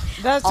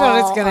 That's what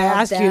I was going to All of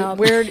ask you. them.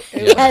 Where?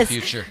 Yes.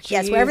 Future.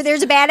 Yes, wherever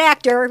there's a bad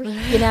actor,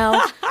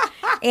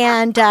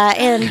 and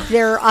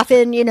they're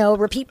often,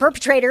 repeat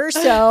perpetrators.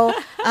 So,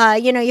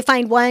 you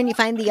find one, you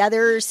find the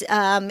others.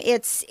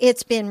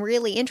 It's been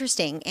really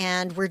interesting,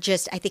 and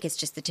I think it's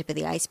just the tip of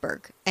the iceberg.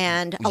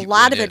 And a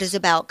lot of it is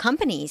about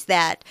companies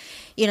that,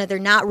 they're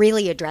not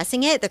really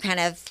addressing it. They're kind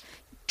of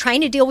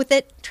trying to deal with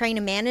it, trying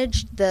to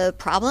manage the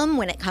problem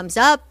when it comes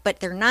up, but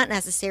they're not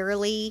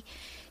necessarily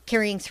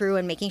carrying through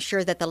and making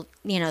sure that the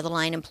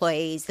line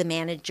employees, the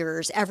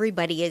managers,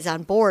 everybody is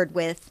on board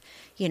with,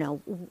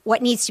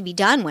 what needs to be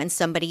done when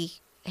somebody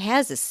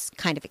has this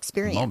kind of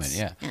experience. Moment,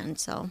 yeah. And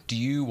so, Do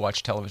you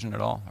watch television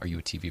at all? Are you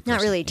a TV person?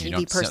 Not really a You TV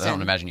don't- person. I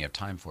don't imagine you have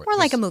time for it. or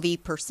like a movie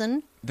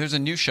person. There's a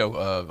new show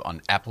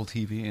on Apple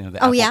TV, the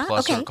Oh, Apple yeah?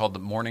 Plus, Okay. called The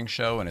Morning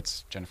Show, and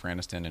it's Jennifer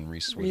Aniston and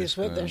Reese Reese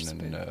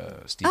Witherspoon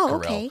and Steve Oh,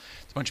 Carell. okay.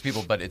 It's a bunch of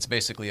people, but it's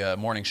basically a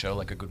morning show,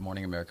 like a Good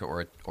Morning America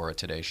or a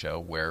Today Show,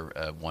 where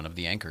one of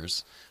the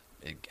anchors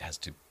has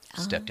to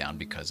step down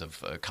because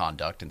of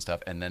conduct and stuff,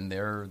 and then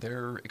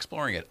they're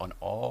exploring it on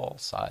all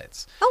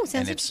sides. Oh, sounds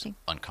and it's interesting.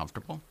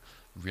 uncomfortable,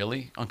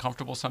 really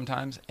uncomfortable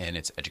sometimes, and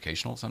it's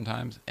educational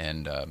sometimes,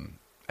 and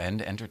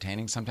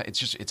entertaining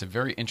sometimes. It's a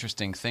very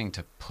interesting thing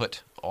to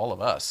put all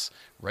of us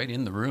right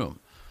in the room.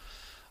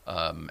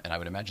 And I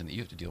would imagine that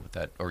you have to deal with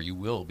that, or you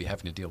will be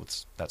having to deal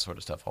with that sort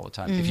of stuff all the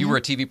time. If you were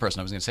a TV person,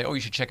 I was going to say, oh,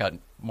 you should check out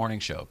Morning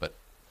Show, but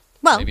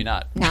Well, maybe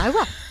not. No, I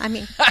will. I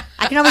mean,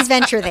 I can always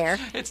venture there.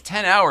 It's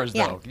 10 hours,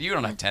 Yeah. though. You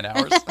don't have 10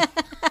 hours.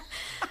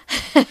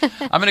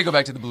 I'm going to go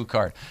back to the blue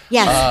card.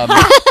 Yes.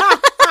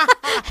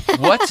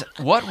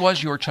 What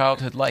was your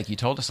childhood like? You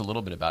told us a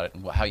little bit about it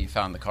and how you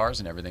found the cars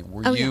and everything.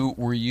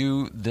 Were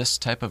you this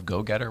type of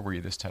go-getter? Were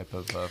you this type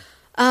of...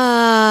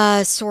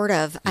 Sort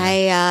of.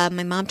 My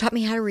mom taught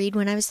me how to read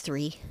when I was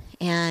 3,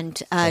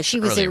 and she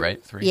was early,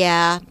 right? 3?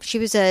 Yeah, she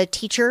was a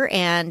teacher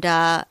and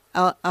a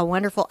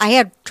wonderful. I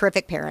had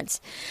terrific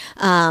parents,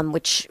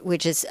 which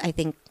is I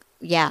think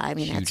yeah, I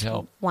mean, Huge that's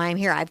help. why I'm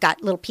here. I've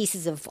got little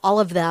pieces of all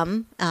of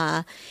them.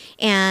 My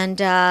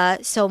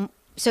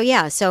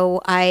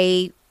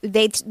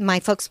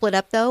folks split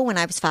up though when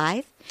I was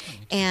 5,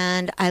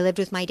 and I lived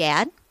with my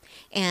dad.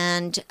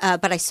 And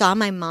but I saw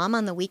my mom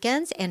on the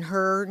weekends and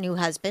her new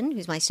husband,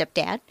 who's my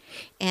stepdad.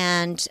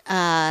 And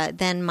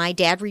then my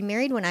dad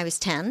remarried when I was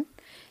 10.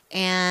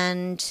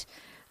 And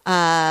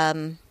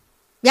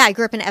I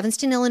grew up in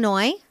Evanston,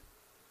 Illinois,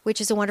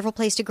 which is a wonderful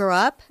place to grow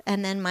up.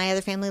 And then my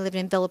other family lived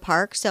in Villa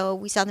Park, so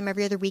we saw them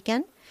every other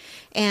weekend.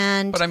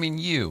 And But I mean,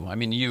 you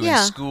Yeah.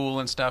 in school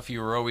and stuff,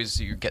 you're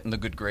getting the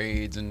good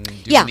grades and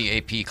doing Yeah. the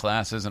AP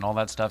classes and all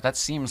that stuff. That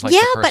seems like yeah,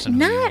 the but person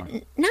who you are.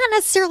 not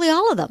necessarily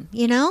all of them.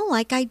 You know,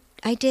 like I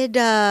did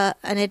an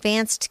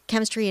advanced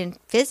chemistry and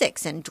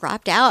physics and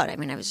dropped out. I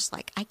mean, I was just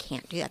like, I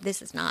can't do that.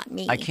 This is not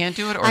me. I can't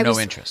do it, or I no was-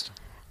 interest.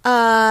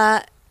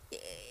 Kind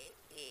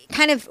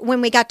of when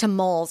we got to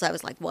moles, I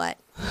was like, what?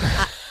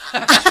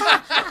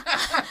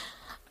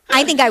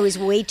 I think I was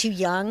way too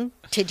young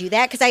to do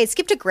that because I had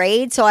skipped a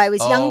grade, so I was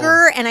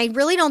younger, and I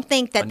really don't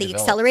think that the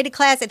Undeveloped. accelerated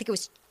class, I think it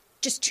was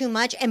just too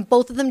much, and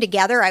both of them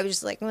together, I was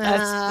just like,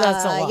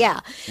 That's a lot. yeah.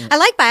 I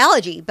like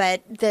biology,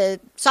 but the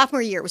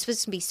sophomore year, it was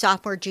supposed to be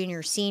sophomore,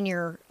 junior,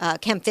 senior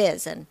chem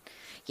phys, and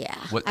yeah,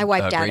 What, I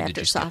wiped out grade did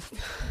after you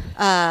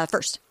skip?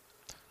 first.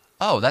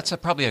 Oh, that's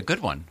probably a good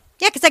one.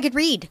 Yeah, because I could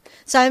read,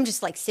 so I'm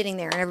just like sitting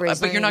there, and everybody's.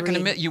 But you're not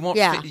going going to, you won't,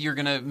 Yeah. you're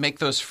going to make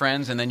those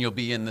friends, and then you'll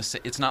be in the,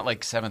 it's not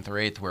like 7th or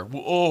 8th where,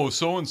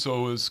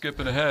 so-and-so is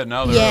skipping ahead.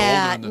 Now they're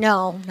Yeah, older.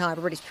 no,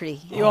 everybody's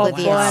pretty You all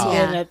oblivious. blend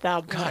Yeah. in at that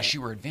point. Gosh,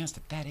 you were advanced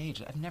at that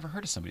age. I've never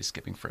heard of somebody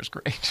skipping first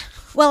grade.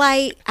 Well,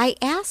 I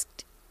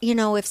asked,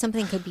 if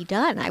something could be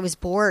done. I was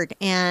bored,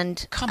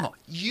 and Come on.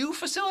 You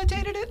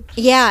facilitated it?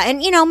 yeah,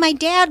 and my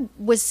dad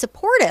was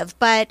supportive,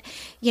 but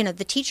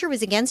the teacher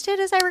was against it,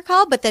 as I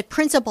recall. But the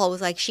principal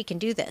was like, "She can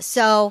do this."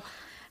 So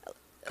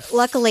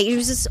luckily, it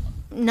was just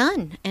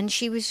none, and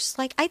she was just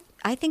like,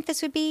 I think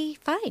this would be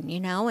fine,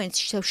 and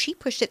so she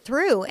pushed it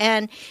through,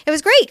 and it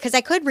was great because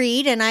I could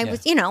read, and I Yeah.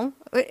 was,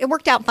 it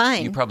worked out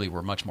fine. You probably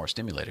were much more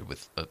stimulated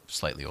with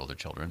slightly older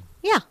children,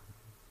 Yeah,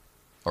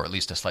 or at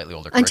least a slightly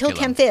older until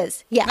curriculum. Chem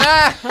Phys.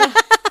 Yeah.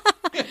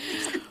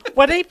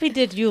 What AP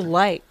did you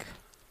like?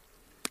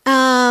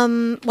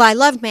 Well, I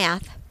loved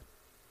math.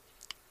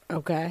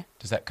 Okay.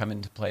 Does that come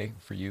into play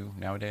for you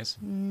nowadays?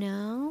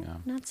 No,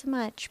 Yeah. not so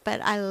much,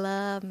 but I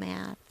love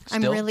math.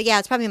 Still?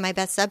 It's probably my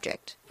best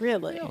subject.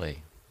 Really?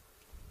 Really?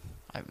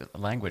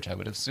 Language, I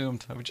would have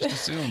assumed. I would just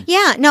assume.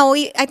 Yeah, no,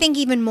 I think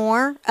even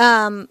more.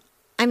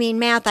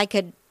 Math, I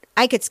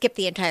could skip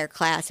the entire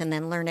class and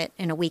then learn it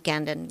in a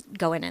weekend and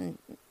go in and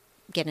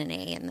get an A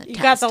in the You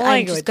test. got the I'm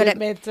language. just good It at,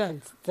 made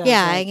sense.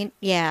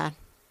 yeah.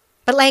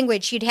 But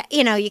language, you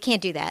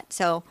can't do that.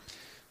 So,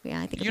 yeah,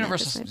 I think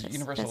Universal best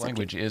universal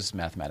language is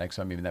mathematics.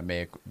 I mean, that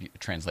may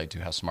translate to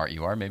how smart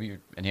you are. Maybe you're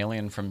an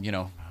alien from,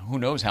 who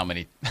knows how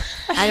many.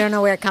 I don't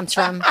know where it comes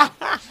from.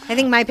 I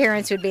think my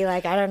parents would be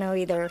like, I don't know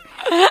either.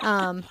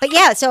 But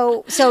yeah,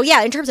 so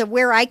yeah, in terms of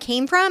where I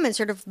came from and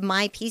sort of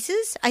my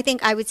pieces, I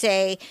think I would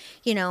say,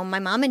 my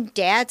mom and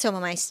dad, so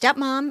my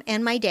stepmom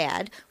and my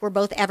dad were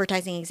both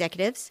advertising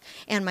executives,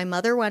 and my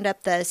mother wound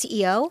up the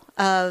CEO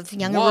of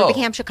Young and Whoa.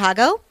 Rubicam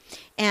Chicago.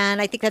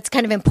 And I think that's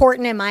kind of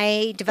important in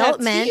my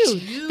development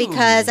huge.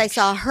 because I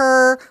saw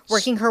her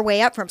working her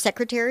way up from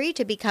secretary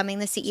to becoming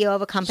the CEO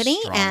of a company.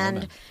 Strong and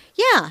woman.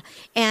 yeah,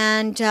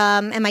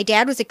 and my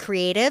dad was a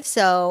creative,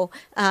 so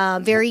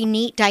very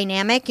neat,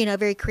 dynamic,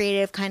 very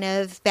creative kind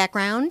of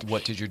background.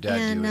 What did your dad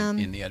And,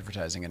 do in the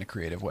advertising in a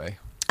creative way?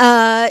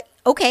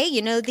 Okay,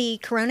 the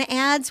Corona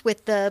ads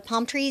with the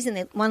palm trees and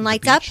the one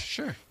lights beach? up.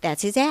 Sure.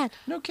 That's his ad.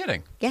 No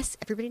kidding. Yes,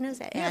 everybody knows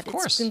that Yeah, ad. of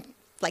course. It's been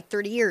like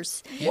 30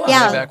 years. Yeah, way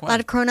Yeah, back a when. lot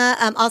of Corona.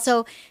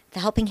 Also, the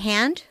Helping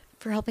Hand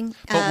for helping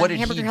But what did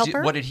Hamburger he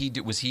Helper. do? What did he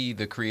do? Was he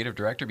the creative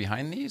director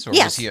behind these, or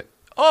Yes. was he?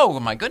 Oh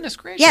my goodness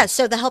gracious! Yeah,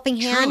 so the Helping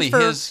Hand Truly for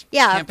his for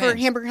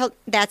campaigns. Hamburger Help,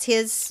 that's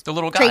his The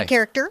little guy. trade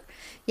character.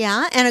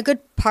 Yeah, and a good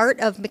part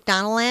of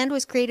McDonaldland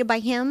was created by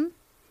him.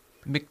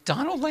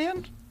 McDonald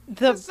Land.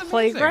 The That's amazing.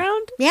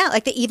 playground? Yeah,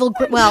 like the evil.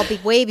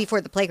 Way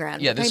before the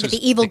playground. Yeah, this Right, but was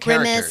the evil the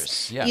grimace.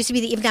 characters, yeah. Used to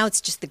be the now it's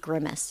just the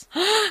grimace,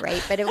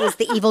 right? But it was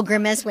the evil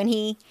grimace when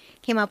he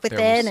came up with There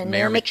it, was and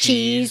Mayor Mayor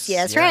McCheese. McCheese,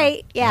 Yes, yeah.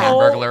 right. Yeah.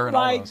 Hamburglar and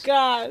all my those.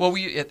 God. Well,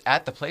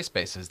 at the play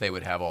spaces, they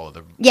would have all of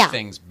the Yeah.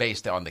 things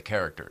based on the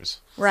characters.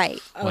 Right.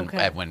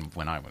 Okay.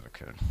 When I was a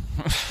kid.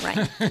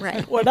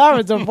 Right. When I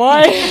was a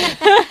boy.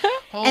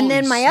 And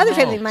then Holy my other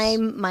family,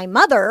 smokes. my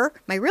mother,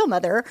 my real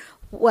mother,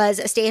 was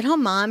a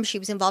stay-at-home mom. She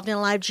was involved in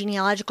a lot of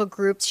genealogical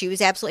groups. She was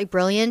absolutely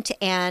brilliant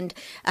and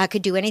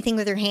could do anything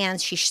with her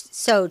hands. She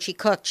sewed, she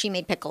cooked, she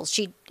made pickles.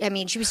 She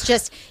was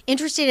just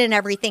interested in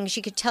everything.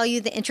 She could tell you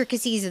the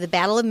intricacies of the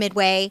Battle of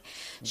Midway.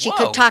 She Whoa.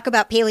 could talk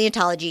about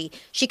paleontology.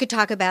 She could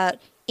talk about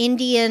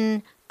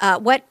Indian,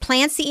 what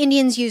plants the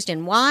Indians used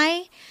and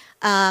why.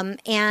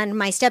 And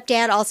my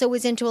stepdad also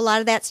was into a lot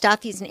of that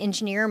stuff. He's an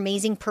engineer,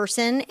 amazing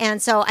person. And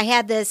so I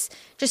had this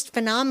just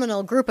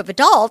phenomenal group of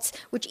adults,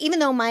 which even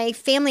though my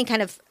family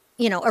kind of,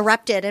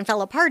 erupted and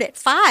fell apart at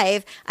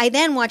 5, I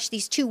then watched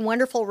these 2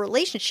 wonderful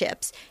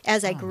relationships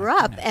as I grew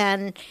up,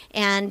 and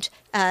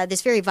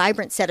this very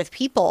vibrant set of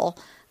people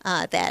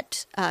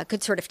that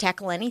could sort of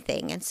tackle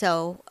anything. And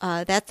so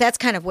that's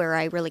kind of where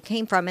I really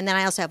came from. And then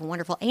I also have a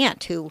wonderful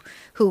aunt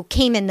who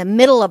came in the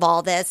middle of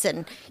all this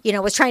and,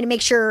 was trying to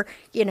make sure,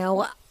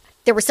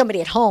 there was somebody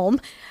at home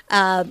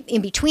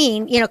in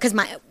between, because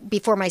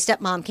before my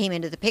stepmom came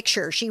into the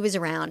picture, she was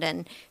around,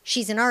 and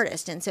she's an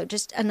artist. And so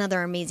just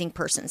another amazing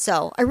person.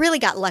 So I really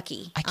got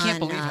lucky. I can't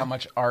believe how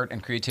much art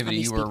and creativity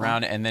you were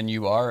around, and then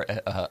you are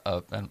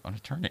an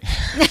attorney.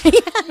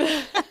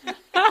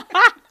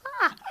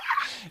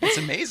 It's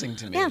amazing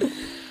to me.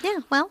 Yeah.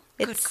 Well,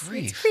 it's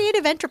grief.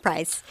 creative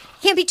enterprise.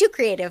 Can't be too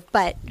creative,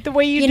 but The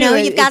way you do know,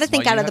 it you've got to is-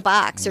 think Well, out you of the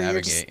have box, to or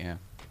navigate,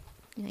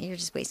 you're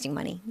just wasting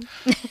money.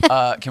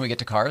 Can we get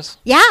to cars?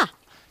 Yeah.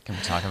 Can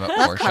we talk about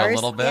Love Porsche cars, a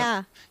little bit?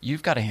 yeah.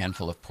 You've got a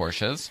handful of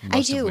Porsches,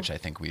 most do. of which I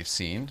think we've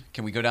seen.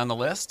 Can we go down the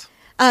list?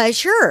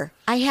 Sure.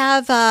 I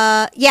have.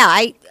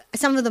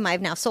 Some of them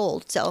I've now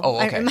sold. So Oh,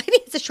 okay. maybe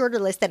it's a shorter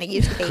list than it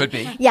used to be. Could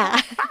be.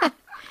 Yeah.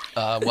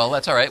 Well,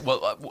 that's all right.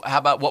 Well, how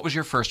about what was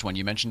your first one?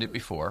 You mentioned it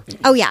before.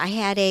 Oh yeah, I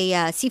had a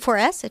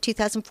C4S, a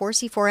 2004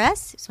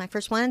 C4S. It's my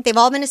first one. They've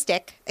all been a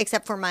stick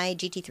except for my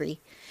GT3.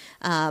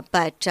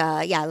 But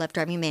I love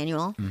driving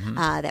manual.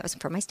 That was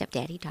from my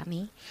stepdad. He taught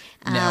me.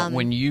 Now,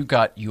 when you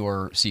got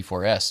your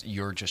C4S,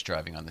 you're just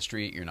driving on the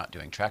street. You're not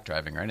doing track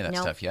driving or any of that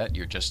Nope. stuff yet.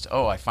 You're just,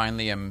 I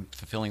finally am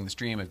fulfilling the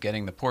dream of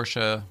getting the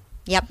Porsche.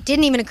 Yep.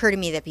 Didn't even occur to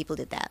me that people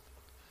did that.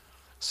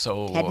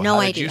 So Had no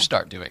how did idea. you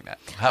start doing that?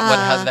 How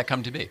did that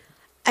come to be?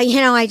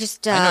 I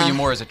just. I know you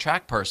more as a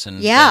track person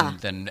yeah.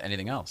 than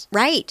anything else.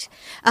 Right.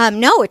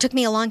 No, it took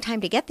me a long time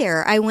to get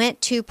there. I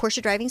went to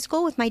Porsche driving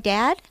school with my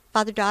dad,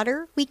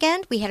 father-daughter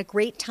weekend. We had a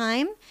great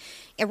time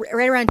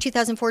right around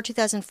 2004,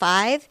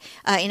 2005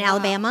 in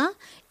Alabama,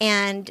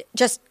 and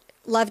just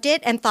loved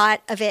it and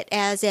thought of it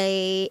as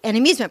an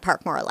amusement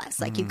park, more or less.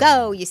 Like you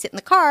go, you sit in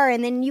the car,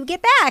 and then you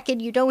get back,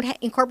 and you don't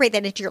incorporate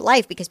that into your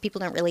life because people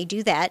don't really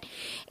do that.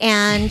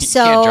 And You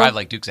so can't drive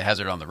like Dukes of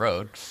Hazzard on the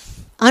road.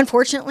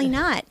 Unfortunately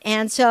not.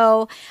 And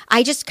so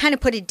I just kind of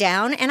put it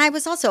down. And I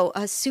was also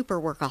a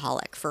super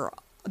workaholic for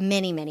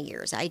many, many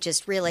years. I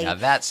just really, Now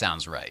that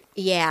sounds right.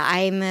 yeah,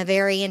 I'm a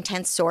very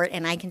intense sort,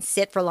 and I can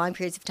sit for long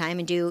periods of time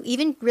and do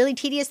even really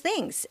tedious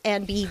things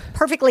and be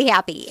perfectly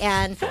happy.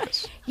 And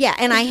yeah,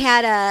 and I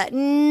had a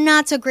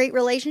not so great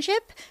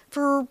relationship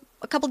for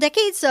a couple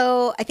decades.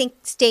 So I think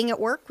staying at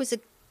work was a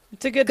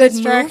It's a good good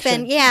move.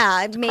 distraction. And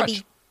yeah, maybe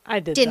crutch. I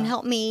did didn't that.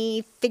 help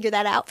me figure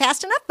that out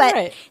fast enough, but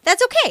Right.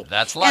 that's okay.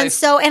 That's life. And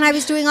so, and I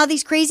was doing all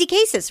these crazy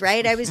cases,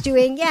 right? I was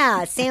doing,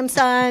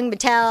 Samsung,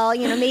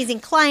 Mattel, amazing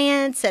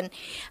clients. And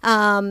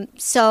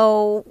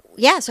so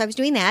I was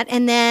doing that.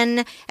 And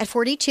then at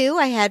 42,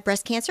 I had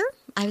breast cancer.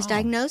 I was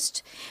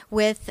diagnosed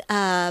with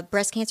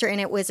breast cancer,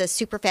 and it was a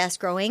super fast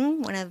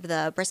growing. One of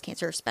the breast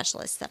cancer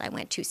specialists that I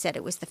went to said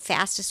it was the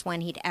fastest one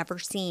he'd ever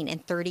seen in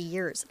 30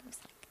 years. I was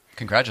like,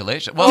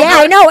 Congratulations. Well, yeah,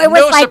 I know. It was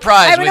no like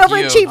surprise I'm an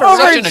with you. overachiever.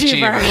 Such an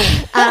Overachiever.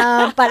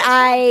 achiever. But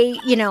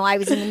I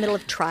was in the middle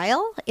of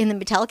trial in the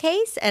Mattel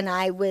case, and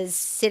I was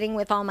sitting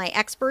with all my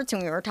experts,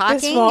 and we were talking.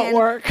 This won't and,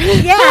 work.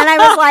 Yeah, and I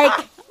was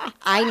like,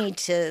 I need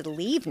to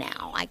leave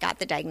now. I got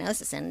the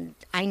diagnosis, and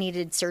I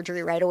needed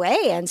surgery right away,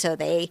 and so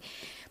they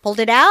pulled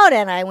it out,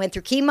 and I went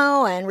through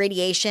chemo and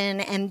radiation,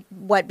 and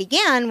what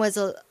began was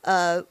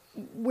a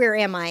where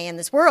am I in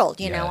this world?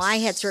 I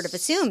had sort of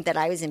assumed that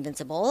I was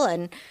invincible,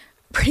 and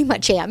pretty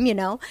much am,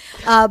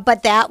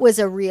 but that was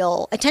a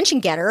real attention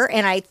getter,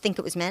 and I think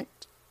it was meant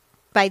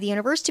by the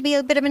universe to be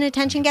a bit of an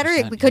attention getter.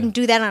 100%, We couldn't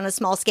do that on a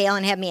small scale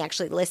and have me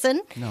actually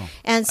listen. No.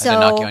 And I so had to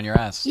knock you on your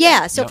ass.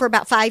 Yeah, so Yep. for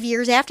about 5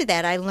 years after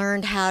that, I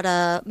learned how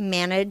to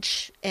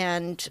manage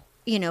and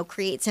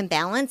create some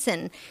balance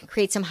and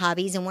create some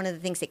hobbies. And one of the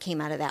things that came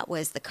out of that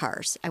was the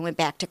cars. I went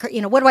back to,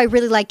 what do I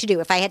really like to do?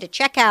 If I had to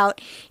check out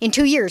in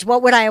 2 years,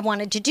 what would I have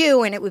wanted to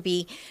do? And it would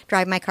be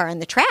drive my car on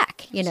the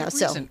track,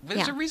 There's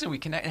a reason we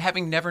connect.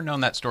 Having never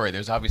known that story,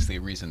 there's obviously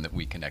a reason that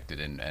we connected,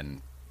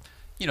 and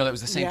that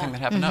was the same Yeah. thing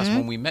that happened Mm-hmm. to us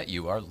when we met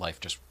you. Our life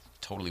just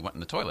totally went in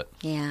the toilet.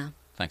 Yeah.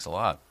 Thanks a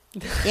lot.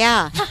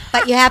 Yeah,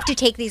 but you have to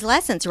take these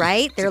lessons,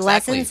 right? They're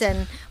Exactly. lessons,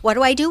 and what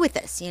do I do with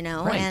this,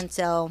 Right. And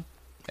so,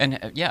 And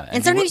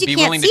and sometimes you be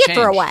can't willing see to it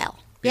for a change. while.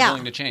 Be Yeah.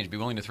 willing to change. Be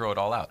willing to throw it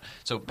all out.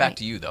 So back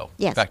to you, though.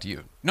 Yes. Back to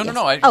you. No, Yes.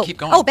 I keep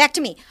going. Oh, back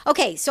to me.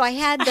 Okay, so I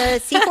had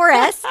the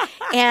C4S,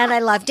 and I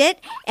loved it,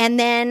 and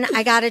then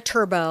I got a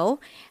turbo.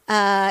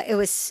 It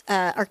was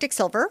Arctic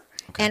Silver,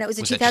 Okay. and it was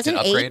a Was that just an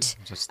 2008. upgrade?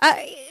 Just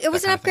It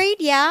was that an kind of thing? upgrade,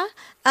 yeah.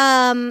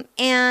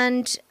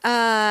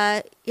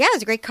 It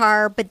was a great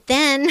car, but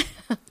then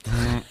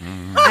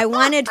I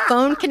wanted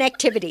phone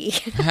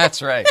connectivity.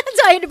 That's right.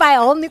 So I had to buy a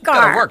whole new car.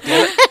 Gotta work,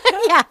 damn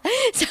it. Yeah.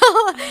 So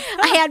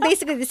I had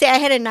basically the same. I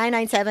had a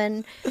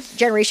 997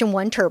 Generation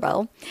 1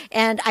 turbo,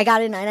 and I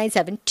got a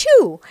 997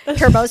 2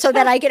 turbo so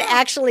that I could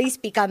actually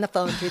speak on the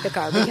phone through the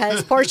car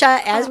because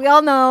Porsche, as we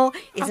all know,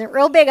 isn't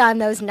real big on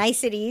those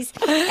niceties.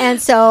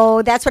 And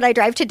so that's what I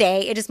drive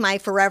today. It is my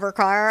forever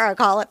car. I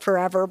call it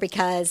forever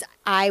because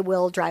I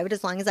will drive it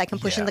as long as I can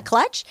push in the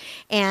clutch.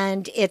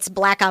 And it's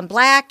black on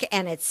black,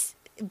 and it's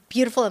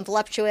beautiful and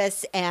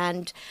voluptuous,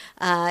 and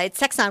it's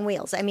sex on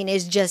wheels. I mean,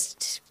 it's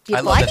just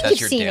beautiful. I love think that that's you've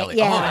your seen daily. it.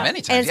 Yeah. Oh,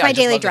 many times. And it's Yeah, I my just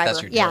daily love that driver.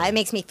 that's your Yeah, daily. it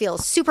makes me feel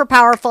super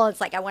powerful. It's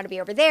like I want to be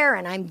over there,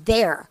 and I'm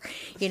there,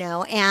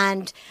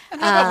 And And how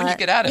about when you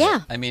get out of yeah.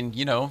 it? I mean,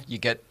 you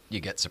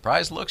get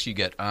surprise looks, you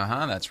get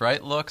that's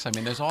right looks. I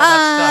mean, there's all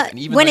that stuff, and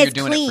even when though you're it's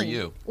doing clean, it for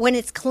you, when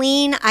it's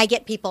clean, I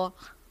get people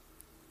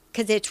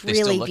because it's They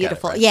still really look at it,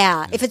 beautiful. right?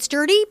 Yeah. If it's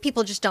dirty,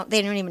 people just don't.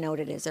 They don't even know what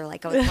it is. They're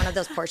like, oh, it's one of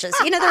those Porsches.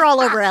 They're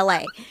all over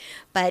LA.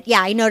 But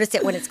yeah, I notice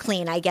it when it's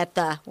clean. I get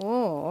the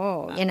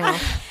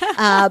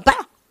But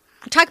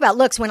talk about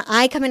looks. When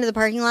I come into the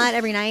parking lot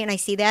every night and I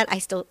see that, I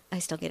still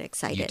get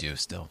excited. you do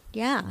still.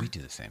 Yeah. We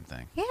do the same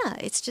thing. Yeah.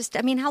 It's just.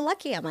 I mean, how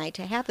lucky am I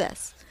to have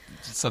this?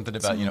 It's something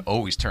about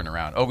always turn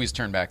around, always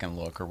turn back and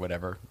look, or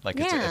whatever. Like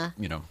Yeah.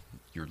 it's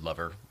your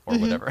lover or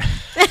whatever,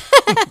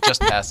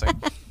 just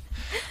passing.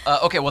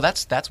 Okay, well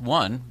that's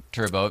one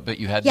turbo, but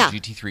you had Yeah. the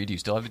GT3. Do you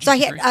still have the So I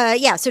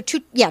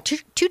GT3? had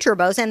two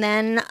turbos, and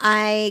then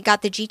I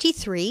got the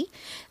GT3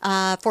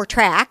 for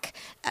track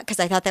because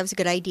I thought that was a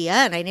good idea,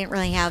 and I didn't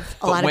really have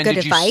a But lot of when good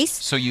did you advice.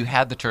 So you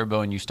had the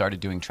turbo and you started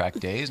doing track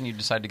days, and you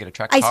decided to get a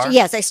track car.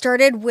 Yes, I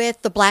started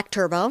with the black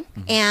turbo,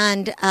 Mm-hmm.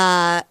 and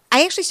I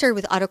actually started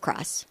with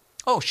autocross.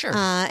 Oh, sure.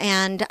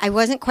 And I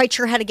wasn't quite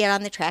sure how to get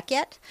on the track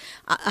yet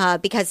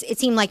because it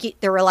seemed like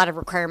there were a lot of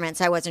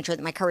requirements. I wasn't sure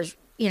that my car was,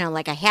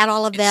 like I had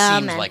all of them.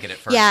 seemed and, like it at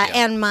first, Yeah,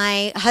 yeah. and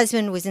my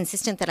husband was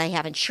insistent that I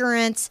have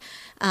insurance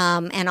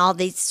and all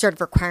these sort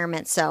of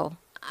requirements. So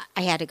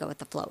I had to go with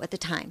the flow at the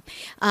time.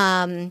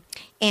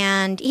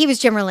 And he was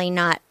generally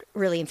not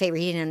really in favor.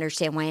 He didn't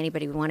understand why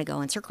anybody would want to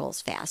go in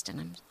circles fast. And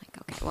I'm like,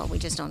 okay, well, we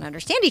just don't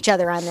understand each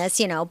other on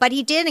this, But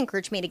he did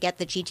encourage me to get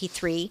the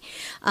GT3.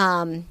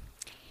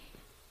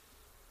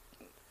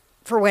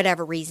 For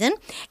whatever reason.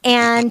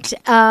 And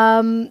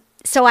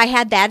so I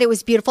had that. It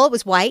was beautiful. It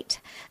was white.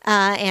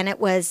 And it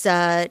was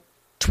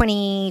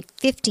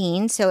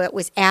 2015. So it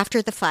was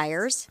after the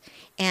fires.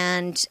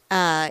 And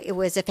it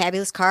was a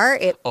fabulous car.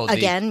 It, Oh, the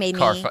again, made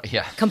car me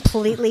yeah.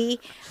 completely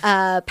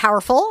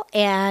powerful.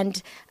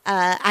 And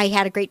I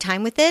had a great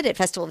time with it at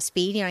Festival of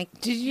Speed.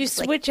 Did you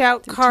switch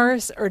out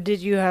cars, or did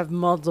you have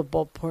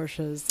multiple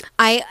Porsches?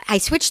 I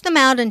switched them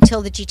out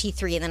until the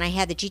GT3. And then I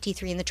had the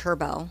GT3 and the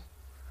turbo.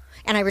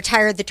 And I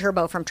retired the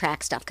turbo from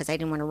track stuff because I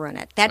didn't want to ruin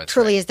it. That That's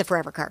truly right. is the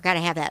forever car. Got to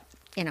have that,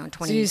 in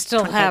 20 So you still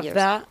 25 have years.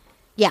 that?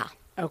 Yeah.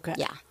 Okay.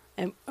 Yeah.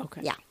 Okay.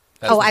 Yeah.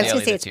 That's I the was going daily to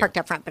say that's it's here. parked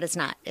up front, but it's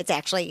not. It's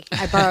actually,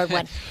 I borrowed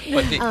one.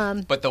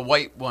 But the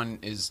white one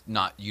is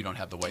not. You don't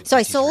have the white. So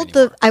I GT3 sold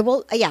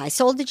anymore. I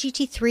sold the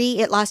GT3.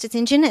 It lost its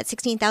engine at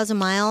 16,000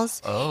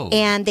 miles. Oh.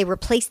 And they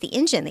replaced the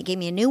engine. They gave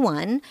me a new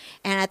one.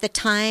 And at the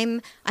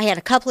time, I had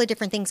a couple of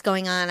different things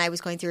going on. I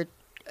was going through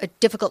a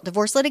difficult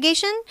divorce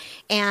litigation,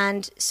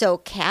 and so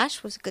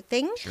cash was a good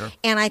thing. Sure.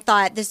 And I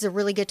thought this is a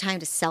really good time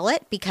to sell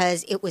it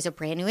because it was a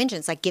brand new engine.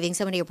 It's like giving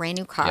somebody a brand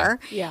new car.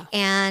 Yeah.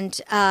 And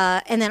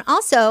then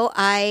also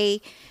I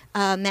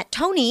met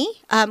Tony.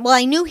 Well,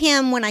 I knew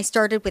him when I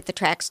started with the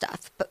track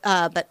stuff,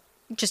 but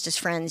just as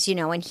friends,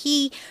 And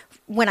he,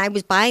 when I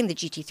was buying the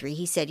GT3,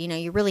 he said,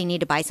 you really need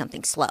to buy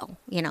something slow.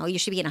 You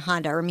should be in a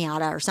Honda or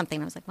Miata or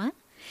something. I was like, what?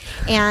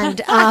 And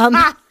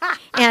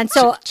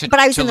so, but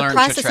I was to in the learn to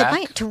process of track?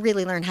 buying to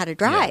really learn how to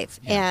drive.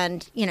 yeah.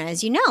 And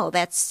as you know,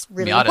 that's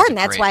really Miata's important.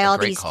 a That's great- why a all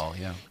great these call,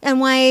 yeah. and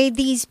why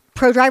these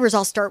pro drivers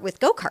all start with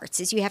go-karts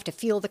is you have to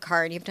feel the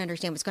car and you have to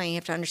understand what's going on. You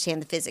have to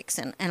understand the physics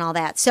and all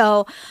that.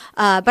 So,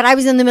 but I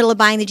was in the middle of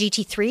buying the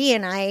GT3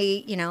 and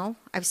I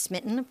was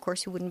smitten. Of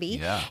course, who wouldn't be?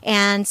 Yeah.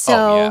 And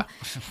so,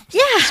 Oh,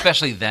 yeah.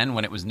 Especially then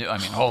when it was new. I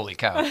mean, holy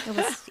cow. It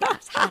was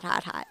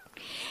hot.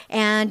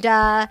 And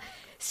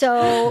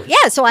so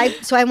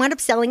I wound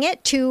up selling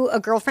it to a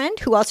girlfriend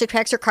who also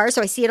tracks her car,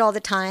 so I see it all the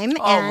time.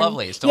 Oh, and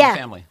lovely. It's still in the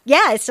family.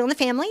 Yeah, it's still in the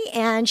family,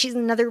 and she's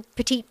another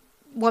petite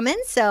woman.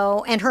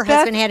 So, and her That's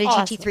husband had a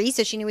awesome. GT3,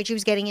 so she knew what she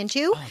was getting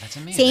into. Oh, that's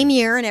amazing. Same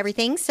year and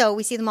everything. So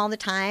we see them all the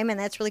time, and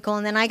that's really cool.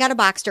 And then I got a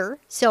Boxster,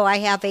 so I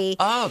have a.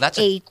 Oh, that's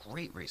a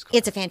great race car.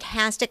 It's a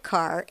fantastic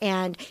car,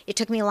 and it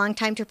took me a long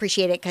time to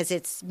appreciate it because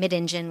it's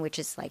mid-engine, which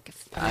is like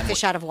a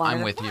fish out of water.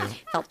 I'm with you.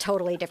 Felt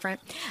totally different.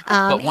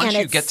 But once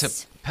and you get to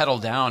it's- pedal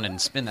down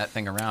and spin that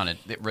thing around,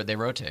 they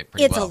rotate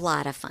pretty It's well. a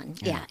lot of fun.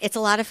 Yeah, it's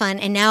a lot of fun.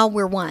 And now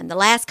we're one. The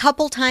last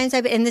couple times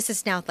and this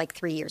is now like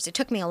 3 years. It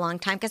took me a long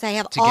time because I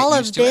have To all get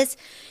of used to it? this.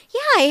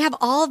 Yeah, I have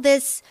all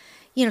this,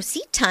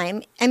 seat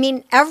time. I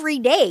mean, every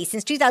day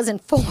since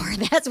 2004,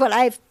 that's what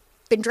I've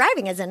been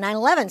driving as a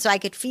 911. So I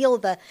could feel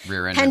the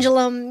Rear engine.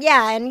 pendulum.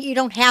 Yeah, and you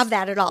don't have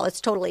that at all. It's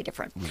totally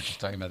different. We were just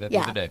talking about that the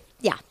Yeah. other day.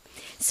 Yeah.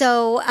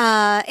 So,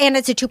 and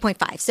it's a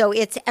 2.5. So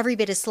it's every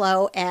bit as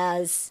slow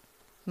as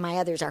my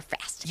others are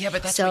fast. Yeah,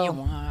 but that's So, what you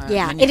want.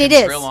 Yeah, And then you it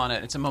can is. drill on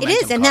it. It's a It momentum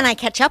is, and then car. I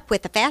catch up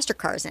with the faster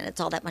cars, and it's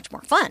all that much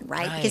more fun,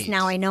 right? Because Right.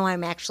 now I know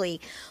I'm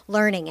actually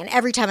learning, and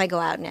every time I go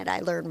out in it, I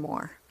learn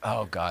more.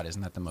 Oh God,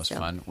 isn't that the most So-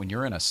 fun? When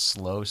you're in a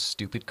slow,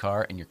 stupid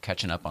car and you're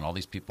catching up on all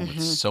these people Mm-hmm.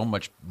 with so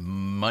much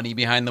money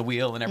behind the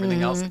wheel and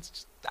everything else. It's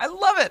just, I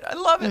love it. I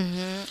love it.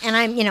 And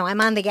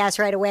I'm on the gas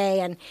right away,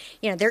 and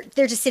they're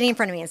just sitting in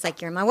front of me. It's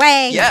like, you're in my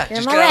way. Yeah, you're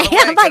in just my get out of the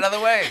way. I'm Get like, out of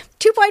the way.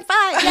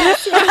 2.5.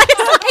 Yes,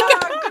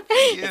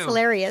 it's You.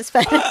 hilarious,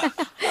 but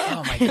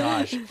Oh my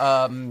gosh.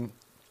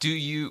 Do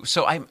you?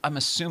 So I'm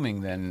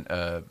assuming then,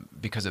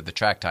 because of the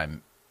track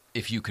time,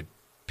 if you could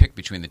pick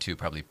between the two,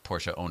 probably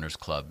Porsche Owners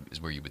Club is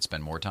where you would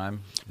spend more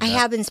time. I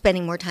have been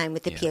spending more time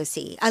with the Yeah.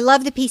 POC. I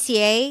love the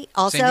PCA.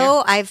 Also,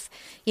 here.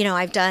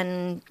 I've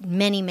done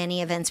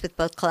many events with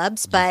both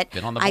clubs, but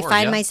been on the I board,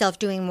 find yeah. myself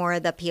doing more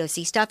of the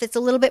POC stuff. It's a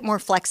little bit more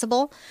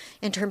flexible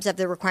in terms of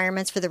the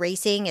requirements for the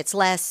racing. It's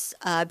less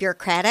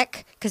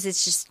bureaucratic because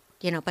it's just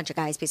a bunch of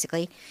guys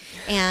basically,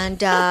 and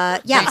so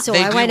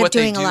They I do wind what up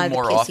doing they a do lot of the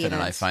more POC often, events.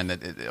 and I find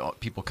that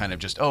people kind of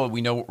just,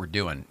 we know what we're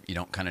doing. You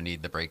don't kind of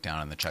need the breakdown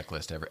and the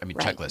checklist. Right.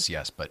 Checklist,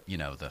 yes, but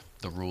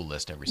the rule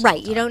list every single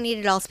Right, time. you don't need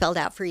it all spelled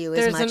out for you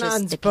There's as much an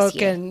as the PCA.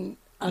 unspoken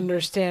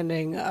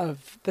understanding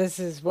of this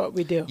is what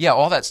we do. Yeah,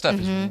 all that stuff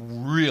is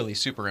really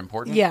super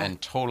important Yeah. and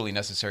totally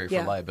necessary for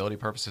Yeah. liability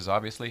purposes,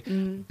 obviously.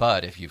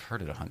 But if you've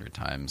heard it 100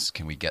 times,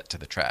 can we get to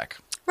the track?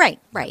 Right.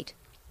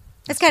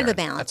 It's kind of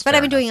fair. a balance, That's but fair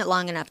I've been doing enough. it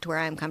long enough to where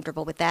I'm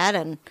comfortable with that,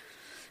 and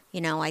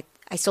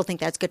I still think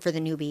that's good for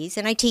the newbies.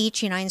 And I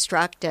teach, I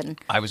instruct, and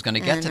I was going to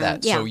get to And,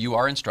 that. yeah. So you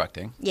are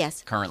instructing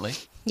yes, currently.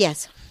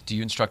 yes. Do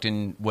you instruct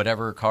in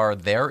whatever car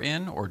they're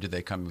in, or do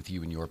they come with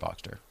you in your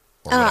Boxster?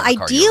 Or whatever car you're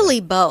in? Ideally,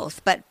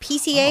 both, but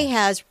PCA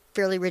has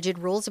fairly rigid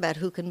rules about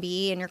who can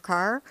be in your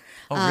car.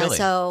 Oh, really?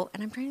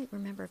 And I'm trying to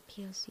remember if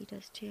POC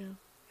does too.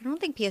 I don't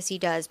think POC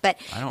does, but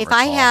I don't if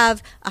I recall.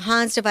 have a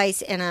Hans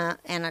device and a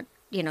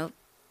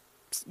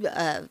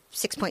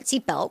 6-point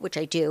seatbelt, which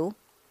I do,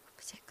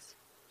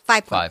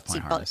 5-point 5-point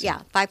seatbelt, harness,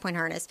 yeah, yeah. 5-point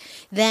harness,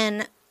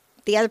 then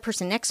the other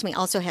person next to me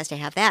also has to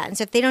have that. And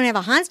so if they don't have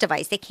a Hans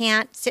device, they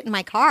can't sit in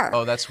my car.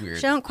 Oh, that's weird.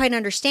 So I don't quite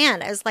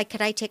understand. I was like,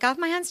 could I take off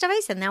my Hans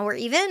device and now we're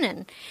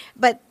even?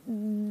 But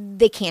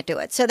they can't do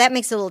it. So that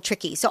makes it a little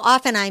tricky. So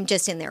often I'm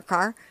just in their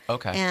car.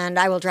 Okay. And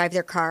I will drive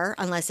their car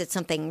unless it's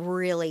something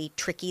really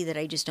tricky that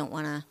I just don't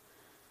want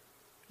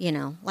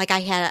to, Like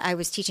I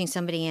was teaching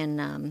somebody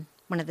in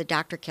one of the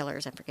Dr.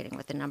 Killers. I'm forgetting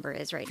what the number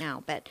is right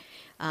now. But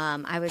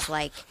I was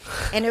like,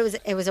 and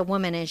it was a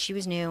woman and she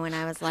was new. And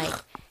I was like,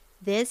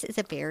 this is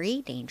a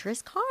very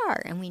dangerous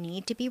car, and we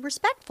need to be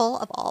respectful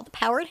of all the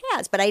power it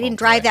has. But I didn't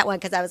drive boy. that one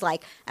because I was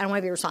like, I don't want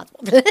to be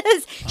responsible for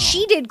this.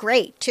 She did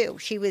great, too.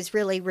 She was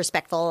really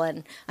respectful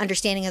and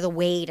understanding of the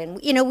weight. And,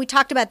 we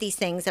talked about these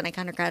things, and I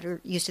kind of got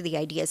her used to the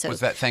idea. So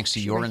Was that thanks to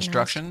she your recognized-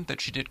 instruction that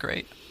she did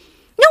great?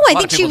 No, A I lot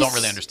think of she people was... don't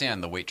really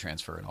understand the weight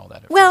transfer and all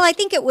that. Well, I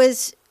think it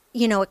was...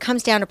 it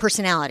comes down to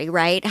personality,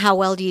 right? How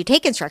well do you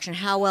take instruction?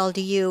 How well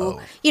do you,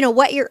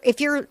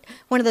 if you're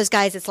one of those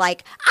guys that's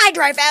like, I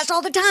drive fast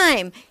all the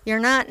time, you're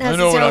not know what I'm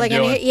necessarily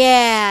going to doing.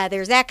 yeah,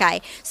 there's that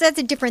guy. So that's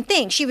a different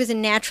thing. She was a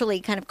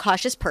naturally kind of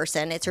cautious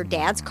person. It's her Mm.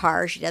 dad's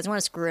car. She doesn't want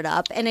to screw it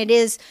up. And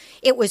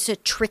it was a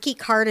tricky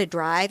car to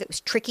drive. It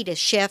was tricky to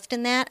shift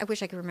in that. I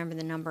wish I could remember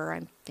the number.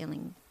 I'm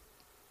feeling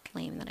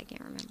lame that I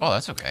can't remember. Oh,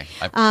 that's okay.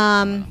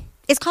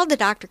 It's called the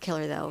Dr.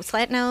 Killer, though.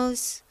 Slat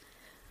nose.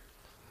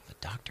 The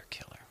Dr.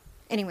 Killer.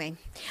 Anyway,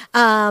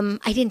 I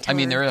didn't tell I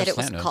mean, her there is that it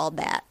was Slant Nose. called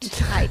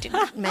that. I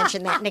didn't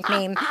mention that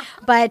nickname.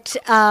 But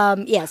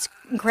yes,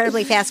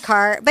 incredibly fast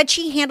car. But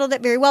she handled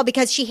it very well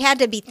because she had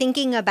to be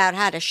thinking about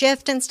how to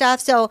shift and stuff.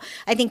 So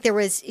I think there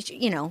was,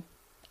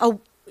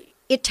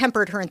 it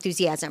tempered her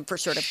enthusiasm for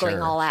sort of going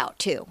Sure. all out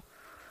too.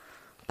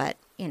 But,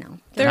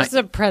 There's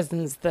a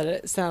presence that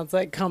it sounds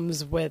like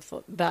comes with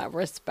that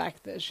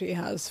respect that she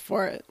has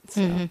for it.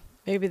 So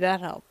maybe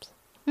that helps.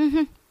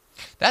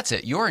 That's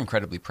it. You're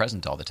incredibly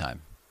present all the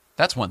time.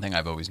 That's one thing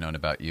I've always known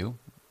about you.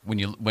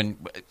 When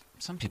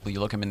some people, you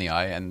look them in the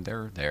eye and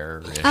they're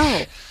there.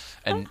 Oh.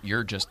 And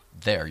you're just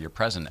there. You're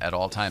present at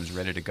all times,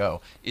 ready to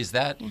go. Is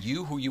that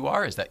you, who you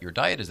are? Is that your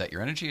diet? Is that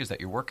your energy? Is that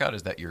your workout?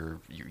 Is that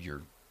your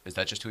is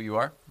that just who you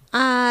are?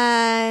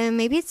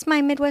 maybe it's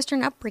my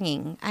Midwestern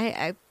upbringing.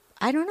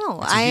 I don't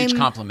know. It's a huge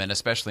compliment,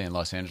 especially in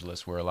Los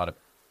Angeles, where a lot of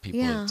people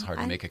Yeah, it's hard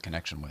to make a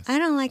connection with. I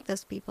don't like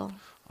those people.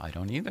 I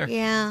don't either.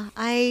 Yeah,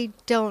 I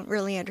don't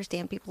really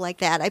understand people like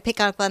that. I pick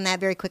up on that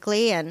very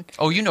quickly, and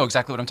Oh, you know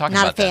exactly what I'm talking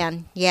not a about. then.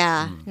 fan.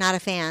 Yeah, not a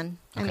fan.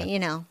 I Okay.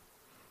 mean,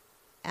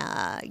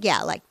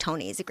 like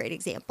Tony is a great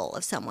example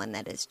of someone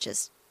that is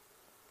just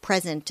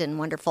present and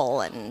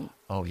wonderful and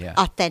Oh yeah.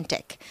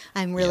 authentic.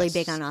 I'm really Yes.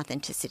 big on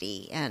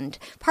authenticity, and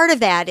part of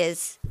that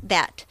is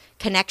that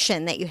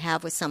connection that you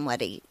have with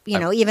somebody.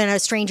 Even a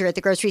stranger at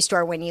the grocery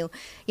store, when you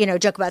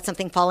joke about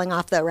something falling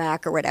off the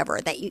rack or whatever,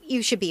 that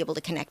you should be able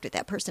to connect with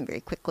that person very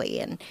quickly.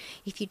 And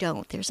if you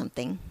don't, there's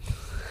something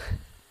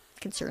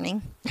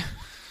concerning.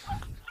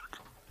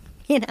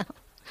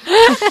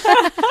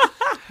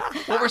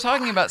 what we're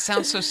talking about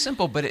sounds so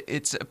simple, but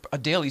it's a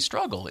daily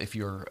struggle if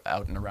you're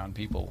out and around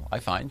people, I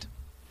find.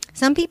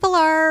 Some people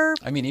are.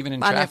 I mean, even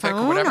in On their traffic or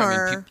phone whatever. I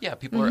or- mean,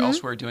 people are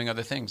elsewhere doing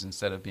other things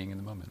instead of being in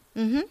the moment.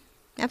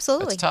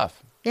 Absolutely. That's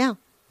tough. Yeah.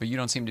 But you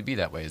don't seem to be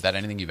that way. Is that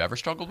anything you've ever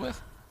struggled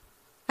with?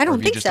 I Or don't have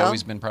you think just so.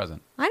 always been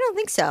present? I don't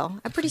think so.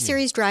 I'm a pretty you.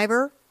 serious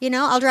driver.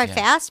 I'll drive Yeah.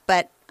 fast,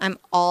 but I'm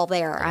all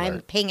there. I'm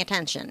Alert. paying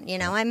attention.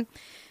 I'm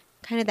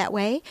kind of that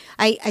way.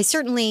 I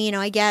certainly,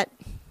 I get,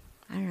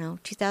 I don't know,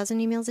 2,000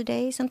 emails a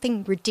day,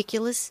 something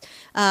ridiculous.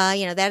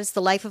 That is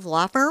the life of a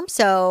law firm.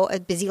 So a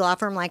busy law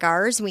firm like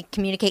ours, we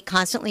communicate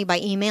constantly by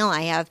email.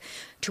 I have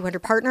 200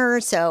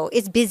 partners, so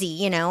it's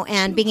busy,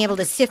 and being able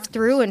to sift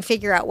through and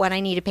figure out what I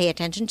need to pay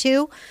attention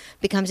to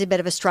becomes a bit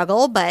of a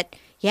struggle. But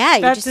yeah,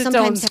 you That's just its own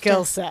sometimes have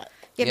skill to, set.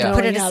 you have Yeah. to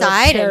put it Knowing how to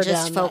aside tear and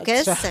just down that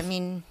focus. stuff. I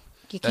mean,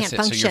 you That's can't it.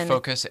 function. So your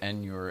focus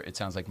and it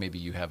sounds like maybe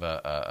you have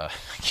I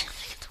can't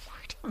think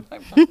of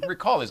the word. My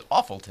recall is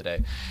awful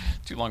today.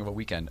 Too long of a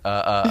weekend.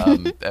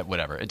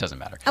 Whatever. It doesn't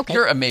matter. Okay.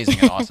 You're amazing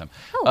and awesome.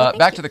 Thank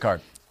Back you. to the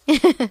card.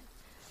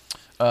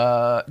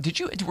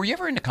 Were you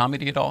ever into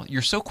comedy at all?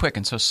 You're so quick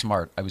and so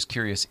smart. I was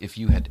curious if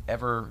you had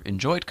ever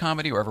enjoyed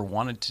comedy or ever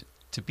wanted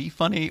to be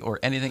funny or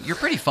anything. You're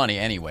pretty funny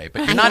anyway, but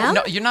you're I not. am?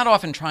 No, you're not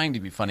often trying to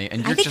be funny,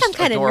 and you're I think just I'm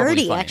kind of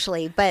adorably nerdy, funny.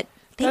 actually, but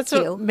thank That's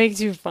you. what makes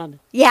you fun.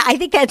 Yeah, I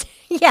think that's,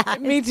 yeah.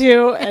 Me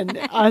too, and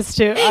us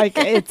too. Like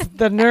it's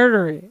the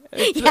nerdery.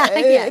 It's, Yeah,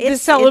 yeah, the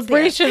it's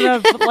celebration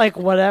of like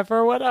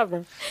whatever.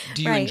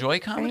 Do you Right, enjoy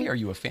comedy? right. Are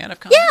you a fan of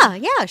comedy?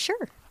 Yeah,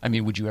 sure. I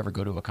mean, would you ever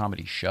go to a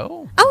comedy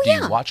show? Oh, Do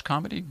yeah. you watch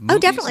comedy? Oh, movies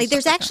definitely. and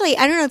There's stuff like that? actually,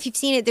 I don't know if you've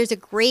seen it, there's a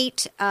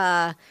great,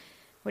 what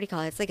do you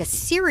call it? It's like a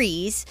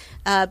series,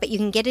 but you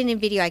can get it in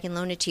video. I can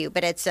loan it to you.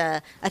 But it's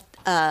a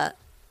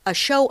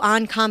show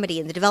on comedy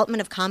and the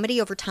development of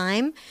comedy over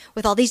time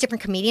with all these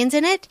different comedians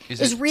in it.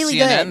 Is Is it really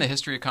CNN, good. The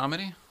History of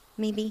Comedy?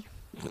 Maybe.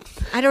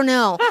 I don't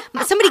know.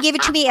 Somebody gave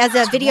it to me as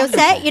a video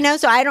set,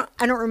 so I don't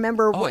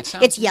remember. Oh, it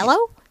sounds It's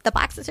yellow. The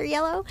boxes are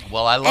yellow.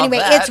 Well, I love anyway,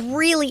 that. it's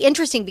really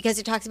interesting because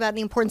it talks about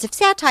the importance of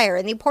satire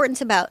and the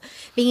importance about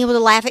being able to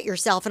laugh at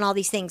yourself and all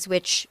these things,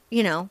 which,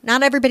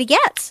 not everybody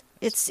gets.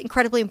 It's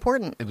incredibly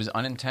important. It was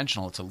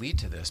unintentional to lead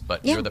to this,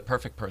 but Yeah. you're the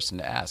perfect person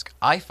to ask.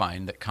 I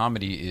find that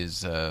comedy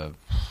is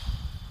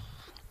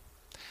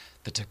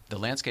the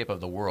landscape of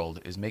the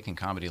world is making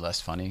comedy less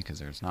funny because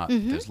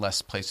there's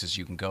less places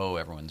you can go.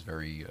 Everyone's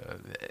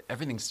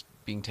everything's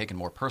being taken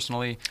more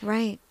personally,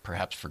 Right.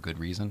 perhaps for good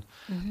reason.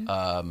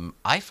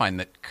 I find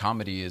that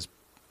comedy is.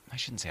 I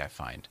shouldn't say I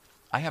find.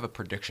 I have a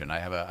prediction.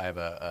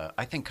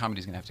 I think comedy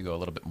is going to have to go a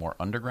little bit more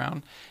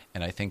underground,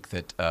 and I think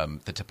that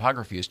the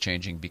topography is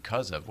changing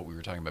because of what we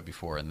were talking about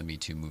before and the Me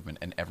Too movement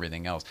and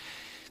everything else.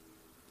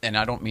 And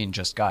I don't mean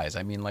just guys.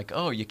 I mean like,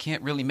 oh, you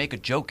can't really make a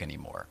joke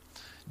anymore.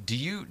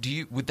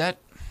 Would that?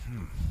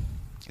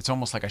 It's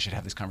almost like I should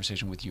have this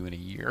conversation with you in a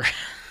year.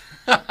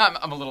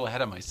 I'm a little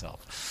ahead of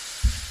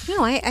myself.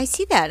 No, I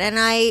see that. And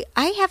I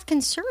have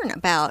concern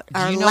about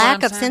our you know what lack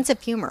I'm of saying? sense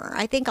of humor.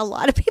 I think a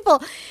lot of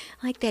people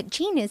like that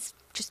gene is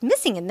just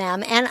missing in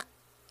them. And,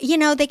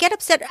 they get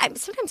upset.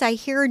 Sometimes I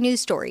hear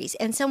news stories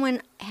and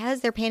someone has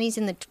their panties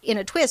in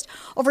a twist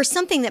over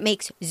something that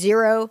makes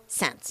 0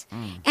 sense.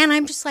 And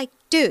I'm just like,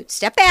 dude,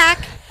 step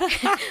back.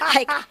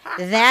 Like,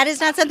 that is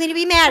not something to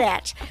be mad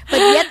at. But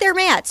yet they're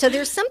mad. So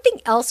there's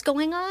something else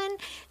going on.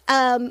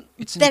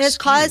 It's an That has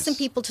caused some excuse.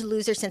 people to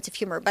lose their sense of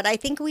humor. But I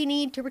think we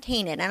need to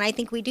retain it. And I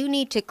think we do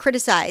need to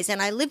criticize.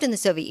 And I lived in the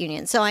Soviet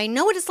Union, so I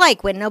know what it's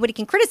like when nobody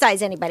can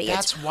criticize anybody.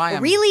 That's it's why a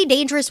I'm- really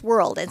dangerous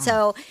world. And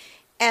so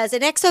as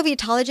an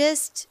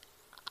ex-Sovietologist,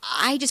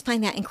 I just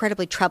find that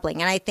incredibly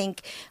troubling. And I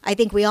think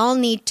we all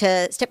need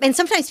to step. And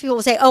sometimes people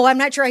will say, oh, I'm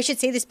not sure I should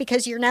say this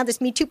because you're now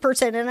this Me Too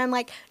person. And I'm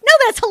like, no,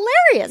 that's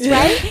hilarious,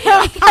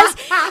 right? Because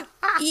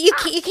you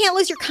can't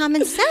lose your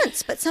common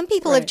sense. But some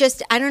people have Right.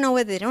 just, I don't know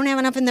whether they don't have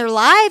enough in their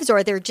lives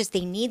or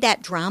they need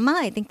that drama.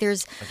 I think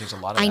there's There's a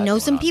lot of I that know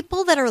going some on.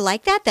 people that are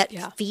like that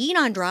Yeah. feed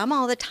on drama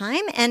all the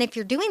time. And if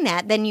you're doing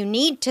that, then you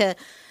need to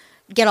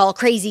get all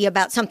crazy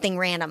about something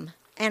random.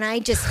 And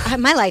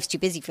my life's too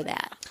busy for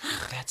that.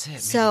 That's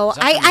it. So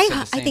man. Zuckerman said the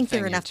I same think there thing. are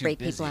You're enough too brave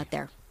busy. people out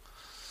there.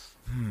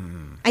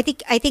 I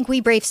think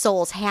we brave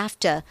souls have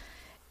to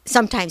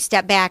sometimes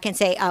step back and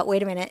say,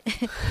 wait a minute,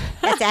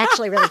 that's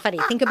actually really funny.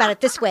 Think about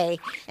it this way.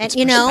 And It's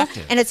and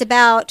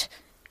perspective.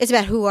 it's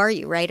about who are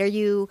you, right? Are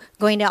you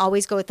going to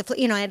always go with the flow?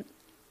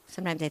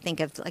 Sometimes I think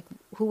of like,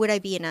 who would I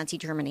be in Nazi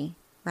Germany,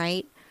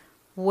 right?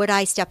 Would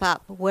I step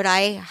up? Would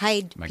I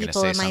hide Am I gonna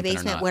people say in my something or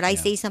basement? not? Would I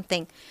Yeah. say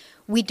something?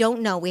 We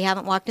don't know. We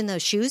haven't walked in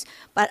those shoes.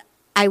 But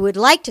I would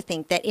like to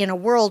think that in a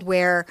world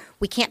where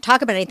we can't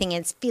talk about anything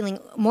and it's feeling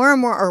more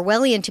and more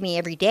Orwellian to me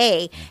every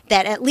day,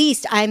 that at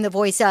least I'm the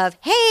voice of,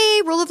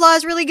 hey, rule of law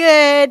is really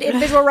good,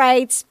 individual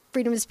rights,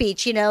 freedom of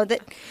speech,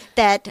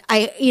 that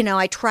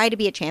I try to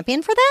be a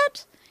champion for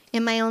that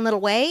in my own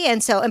little way.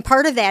 And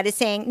part of that is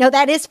saying, no,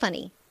 that is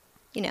funny,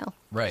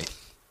 Right.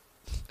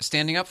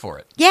 Standing up for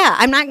it. Yeah,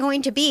 I'm not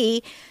going to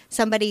be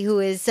somebody who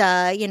is,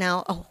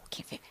 oh,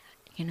 can't say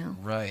that,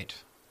 Right.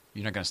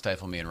 You're not going to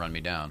stifle me and run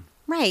me down.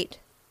 Right.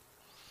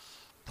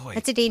 Boy,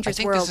 That's a dangerous I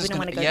think world. this is We don't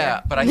gonna- want to go yeah,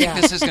 there. but I think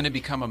Yeah. this is going to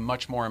become a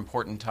much more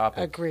important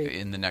topic Agreed.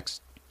 in the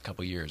next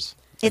couple of years.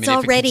 It's I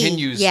mean, already if it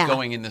continues yeah,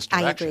 going in this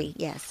direction. I agree.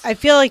 Yes. I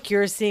feel like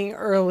you're seeing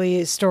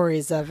early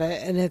stories of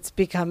it, and it's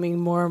becoming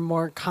more and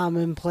more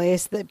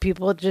commonplace that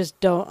people just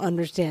don't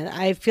understand.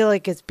 I feel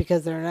like it's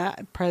because they're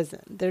not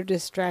present. They're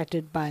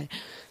distracted by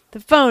the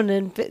phone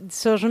and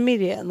social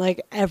media and like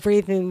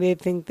everything they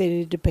think they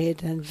need to pay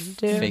attention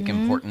to. Fake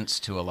importance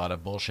to a lot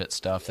of bullshit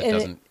stuff that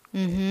And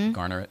doesn't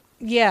garner it.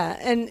 Yeah,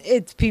 and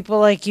it's people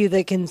like you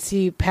that can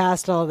see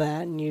past all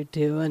that, and you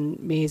too, and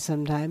me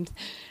sometimes.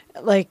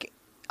 Like,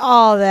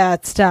 all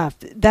that stuff.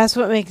 That's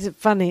what makes it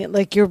funny.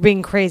 Like, you're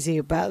being crazy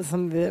about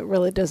something that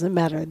really doesn't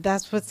matter.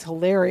 That's what's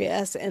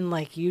hilarious. And,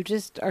 like, you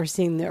just are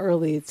seeing the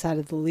early side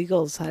of the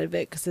legal side of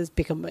it because it's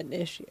become an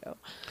issue.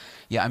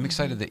 Yeah, I'm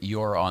excited that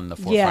you're on the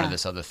forefront Yeah. of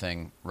this other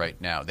thing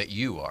right now, that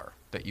you are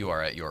at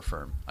your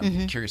firm.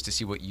 I'm curious to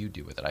see what you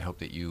do with it. I hope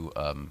that you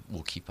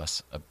will keep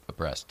us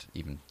abreast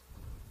even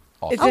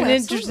off. It's Oh, an absolutely.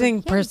 interesting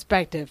Yeah.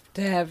 perspective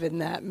to have in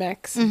that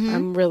mix.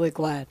 I'm really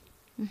glad.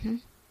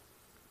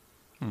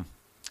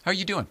 How are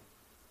you doing?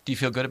 Do you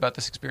feel good about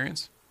this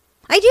experience?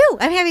 I do.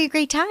 I'm having a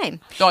great time.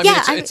 No, I mean,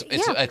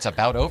 yeah, it's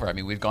about over. I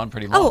mean, we've gone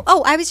pretty long.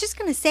 Oh, I was just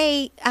going to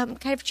say, kind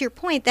of to your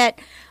point, that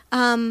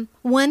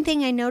one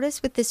thing I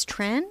noticed with this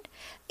trend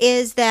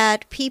is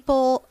that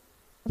people,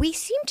 we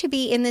seem to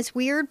be in this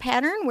weird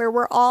pattern where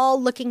we're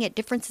all looking at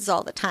differences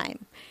all the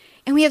time.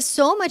 And we have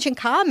so much in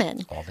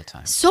common. All the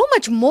time. So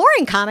much more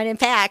in common, in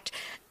fact,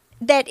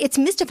 that it's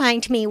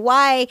mystifying to me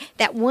why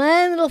that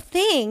one little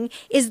thing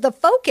is the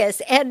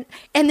focus, and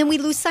then we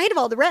lose sight of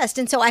all the rest.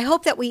 And so I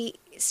hope that we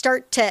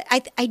start to,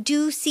 I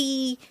do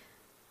see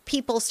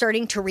people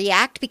starting to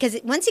react, because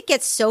once it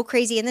gets so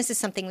crazy, and this is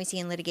something we see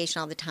in litigation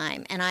all the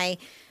time, and I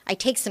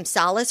take some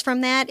solace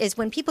from that, is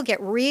when people get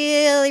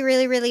really,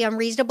 really, really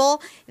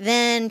unreasonable,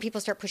 then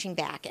people start pushing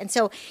back. And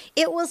so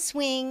it will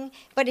swing,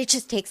 but it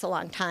just takes a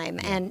long time.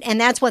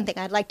 And that's one thing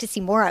I'd like to see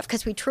more of,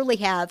 because we truly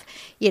have,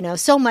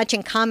 so much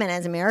in common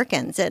as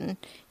Americans. And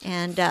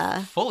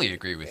Fully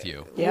agree with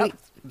you. Yep.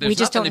 There's we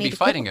just nothing don't to be need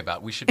fighting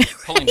about. We should be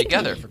pulling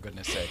together, for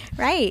goodness sake.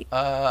 right.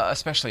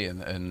 Especially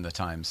in the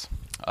times.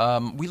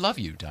 We love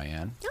you,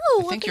 Diane. Oh, I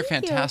well, think you're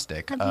thank you.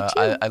 fantastic. Love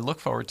you too. I look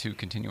forward to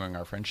continuing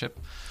our friendship,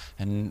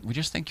 and we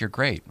just think you're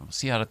great. We'll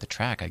see you out at the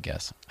track, I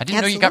guess. I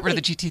didn't know you got rid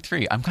of the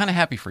GT3. I'm kind of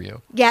happy for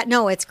you, Yeah,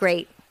 no, it's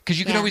great. because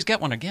you could Yeah. always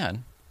get one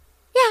again.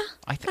 Yeah.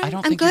 I don't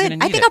I'm think good. you're going to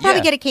need I think it. I'll probably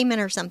Yeah. get a Cayman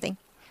or something.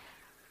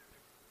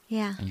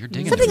 Yeah. And you're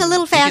digging something the, a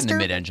little digging faster. the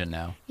mid-engine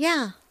now.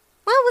 Yeah.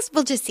 Well,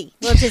 we'll just see.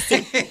 We'll just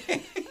see.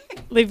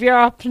 Leave your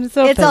options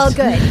open. It's all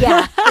good.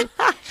 Yeah.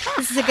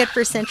 This is a good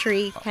first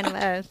century kind of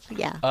a,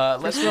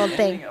 Let's first world do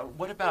thing. anything.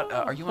 What about,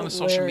 are you on the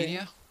social Hilarious.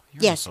 media? You're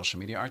on Yes. social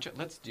media, aren't you?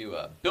 Let's do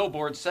a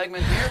billboard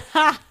segment here.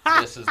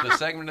 This is the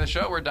segment of the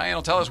show where Diane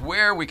will tell us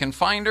where we can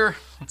find her.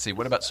 Let's see,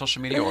 what about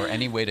social media or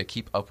any way to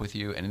keep up with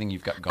you? Anything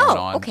you've got going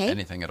on? okay.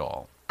 Anything at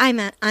all? I'm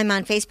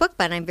on Facebook,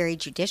 but I'm very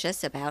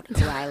judicious about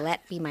who I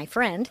let be my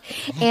friend.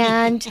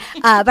 And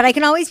but I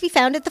can always be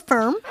found at the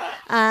firm.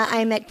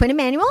 I'm at Quinn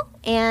Emanuel,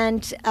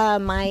 and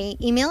my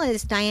email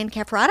is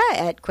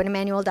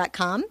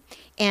dianecafarata@quinnemanuel.com.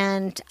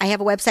 And I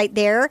have a website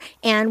there.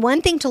 And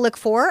one thing to look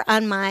for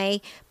on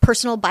my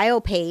personal bio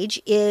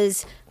page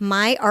is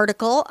my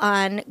article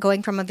on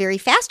going from a very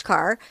fast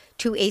car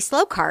to a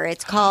slow car.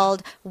 It's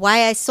called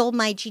 "Why I Sold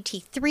My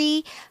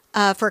GT3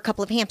 for a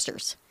Couple of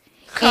Hamsters."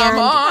 Come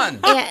on!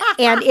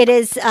 And it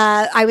is,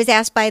 I was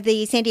asked by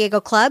the San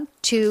Diego Club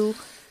to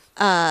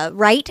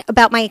write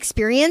about my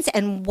experience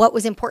and what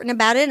was important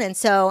about it. And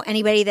so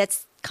anybody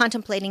that's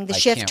contemplating the I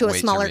shift can't to a wait to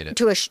smaller, read it.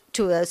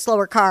 to a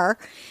slower car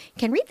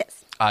can read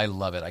this. I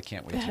love it. I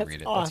can't wait to That's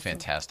read it. awesome. That's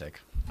fantastic.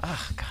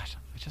 Oh, gosh.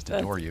 I just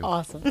adore you.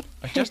 Awesome.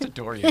 I just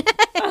adore you.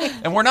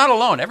 And we're not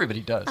alone. Everybody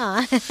does.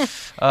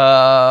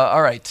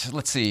 All right.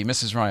 Let's see.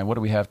 Mrs. Ryan, what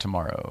do we have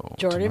tomorrow?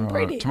 Jordan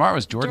Brady. Tomorrow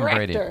is Jordan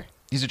Brady. Director.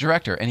 He's a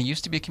director, and he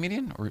used to be a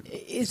comedian? Or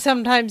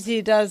Sometimes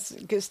he does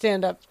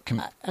stand up,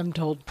 I'm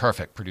told.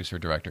 perfect producer,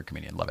 director,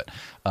 comedian. Love it.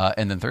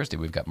 And then Thursday,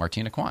 we've got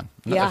Martina Kwan,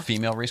 another Yeah.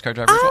 female race car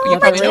driver. as well. You yeah,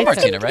 probably know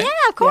Martina. Martina, right?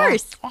 Yeah, of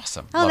course.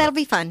 Awesome. Oh, Love that'll it.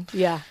 be fun.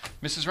 Yeah.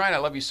 Mrs. Ryan, I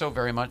love you so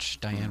very much.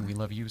 Diane, we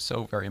love you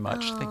so very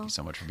much. Thank you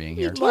so much for being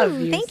here. Love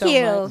you Thank so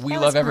you. much. We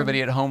That love was fun.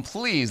 everybody at home.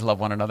 Please love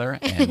one another,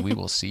 and we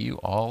will see you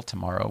all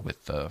tomorrow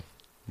with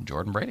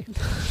Jordan Brady.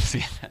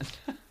 See you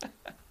then.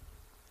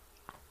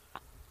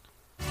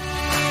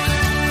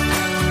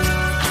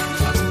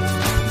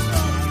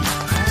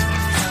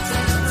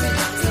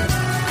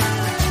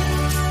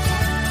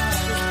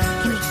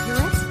 Can you hear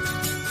us?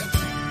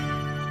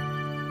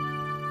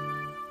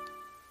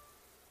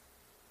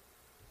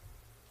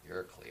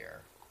 You're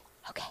clear.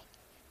 Okay.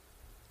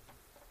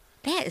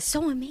 That is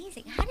so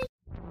amazing. How did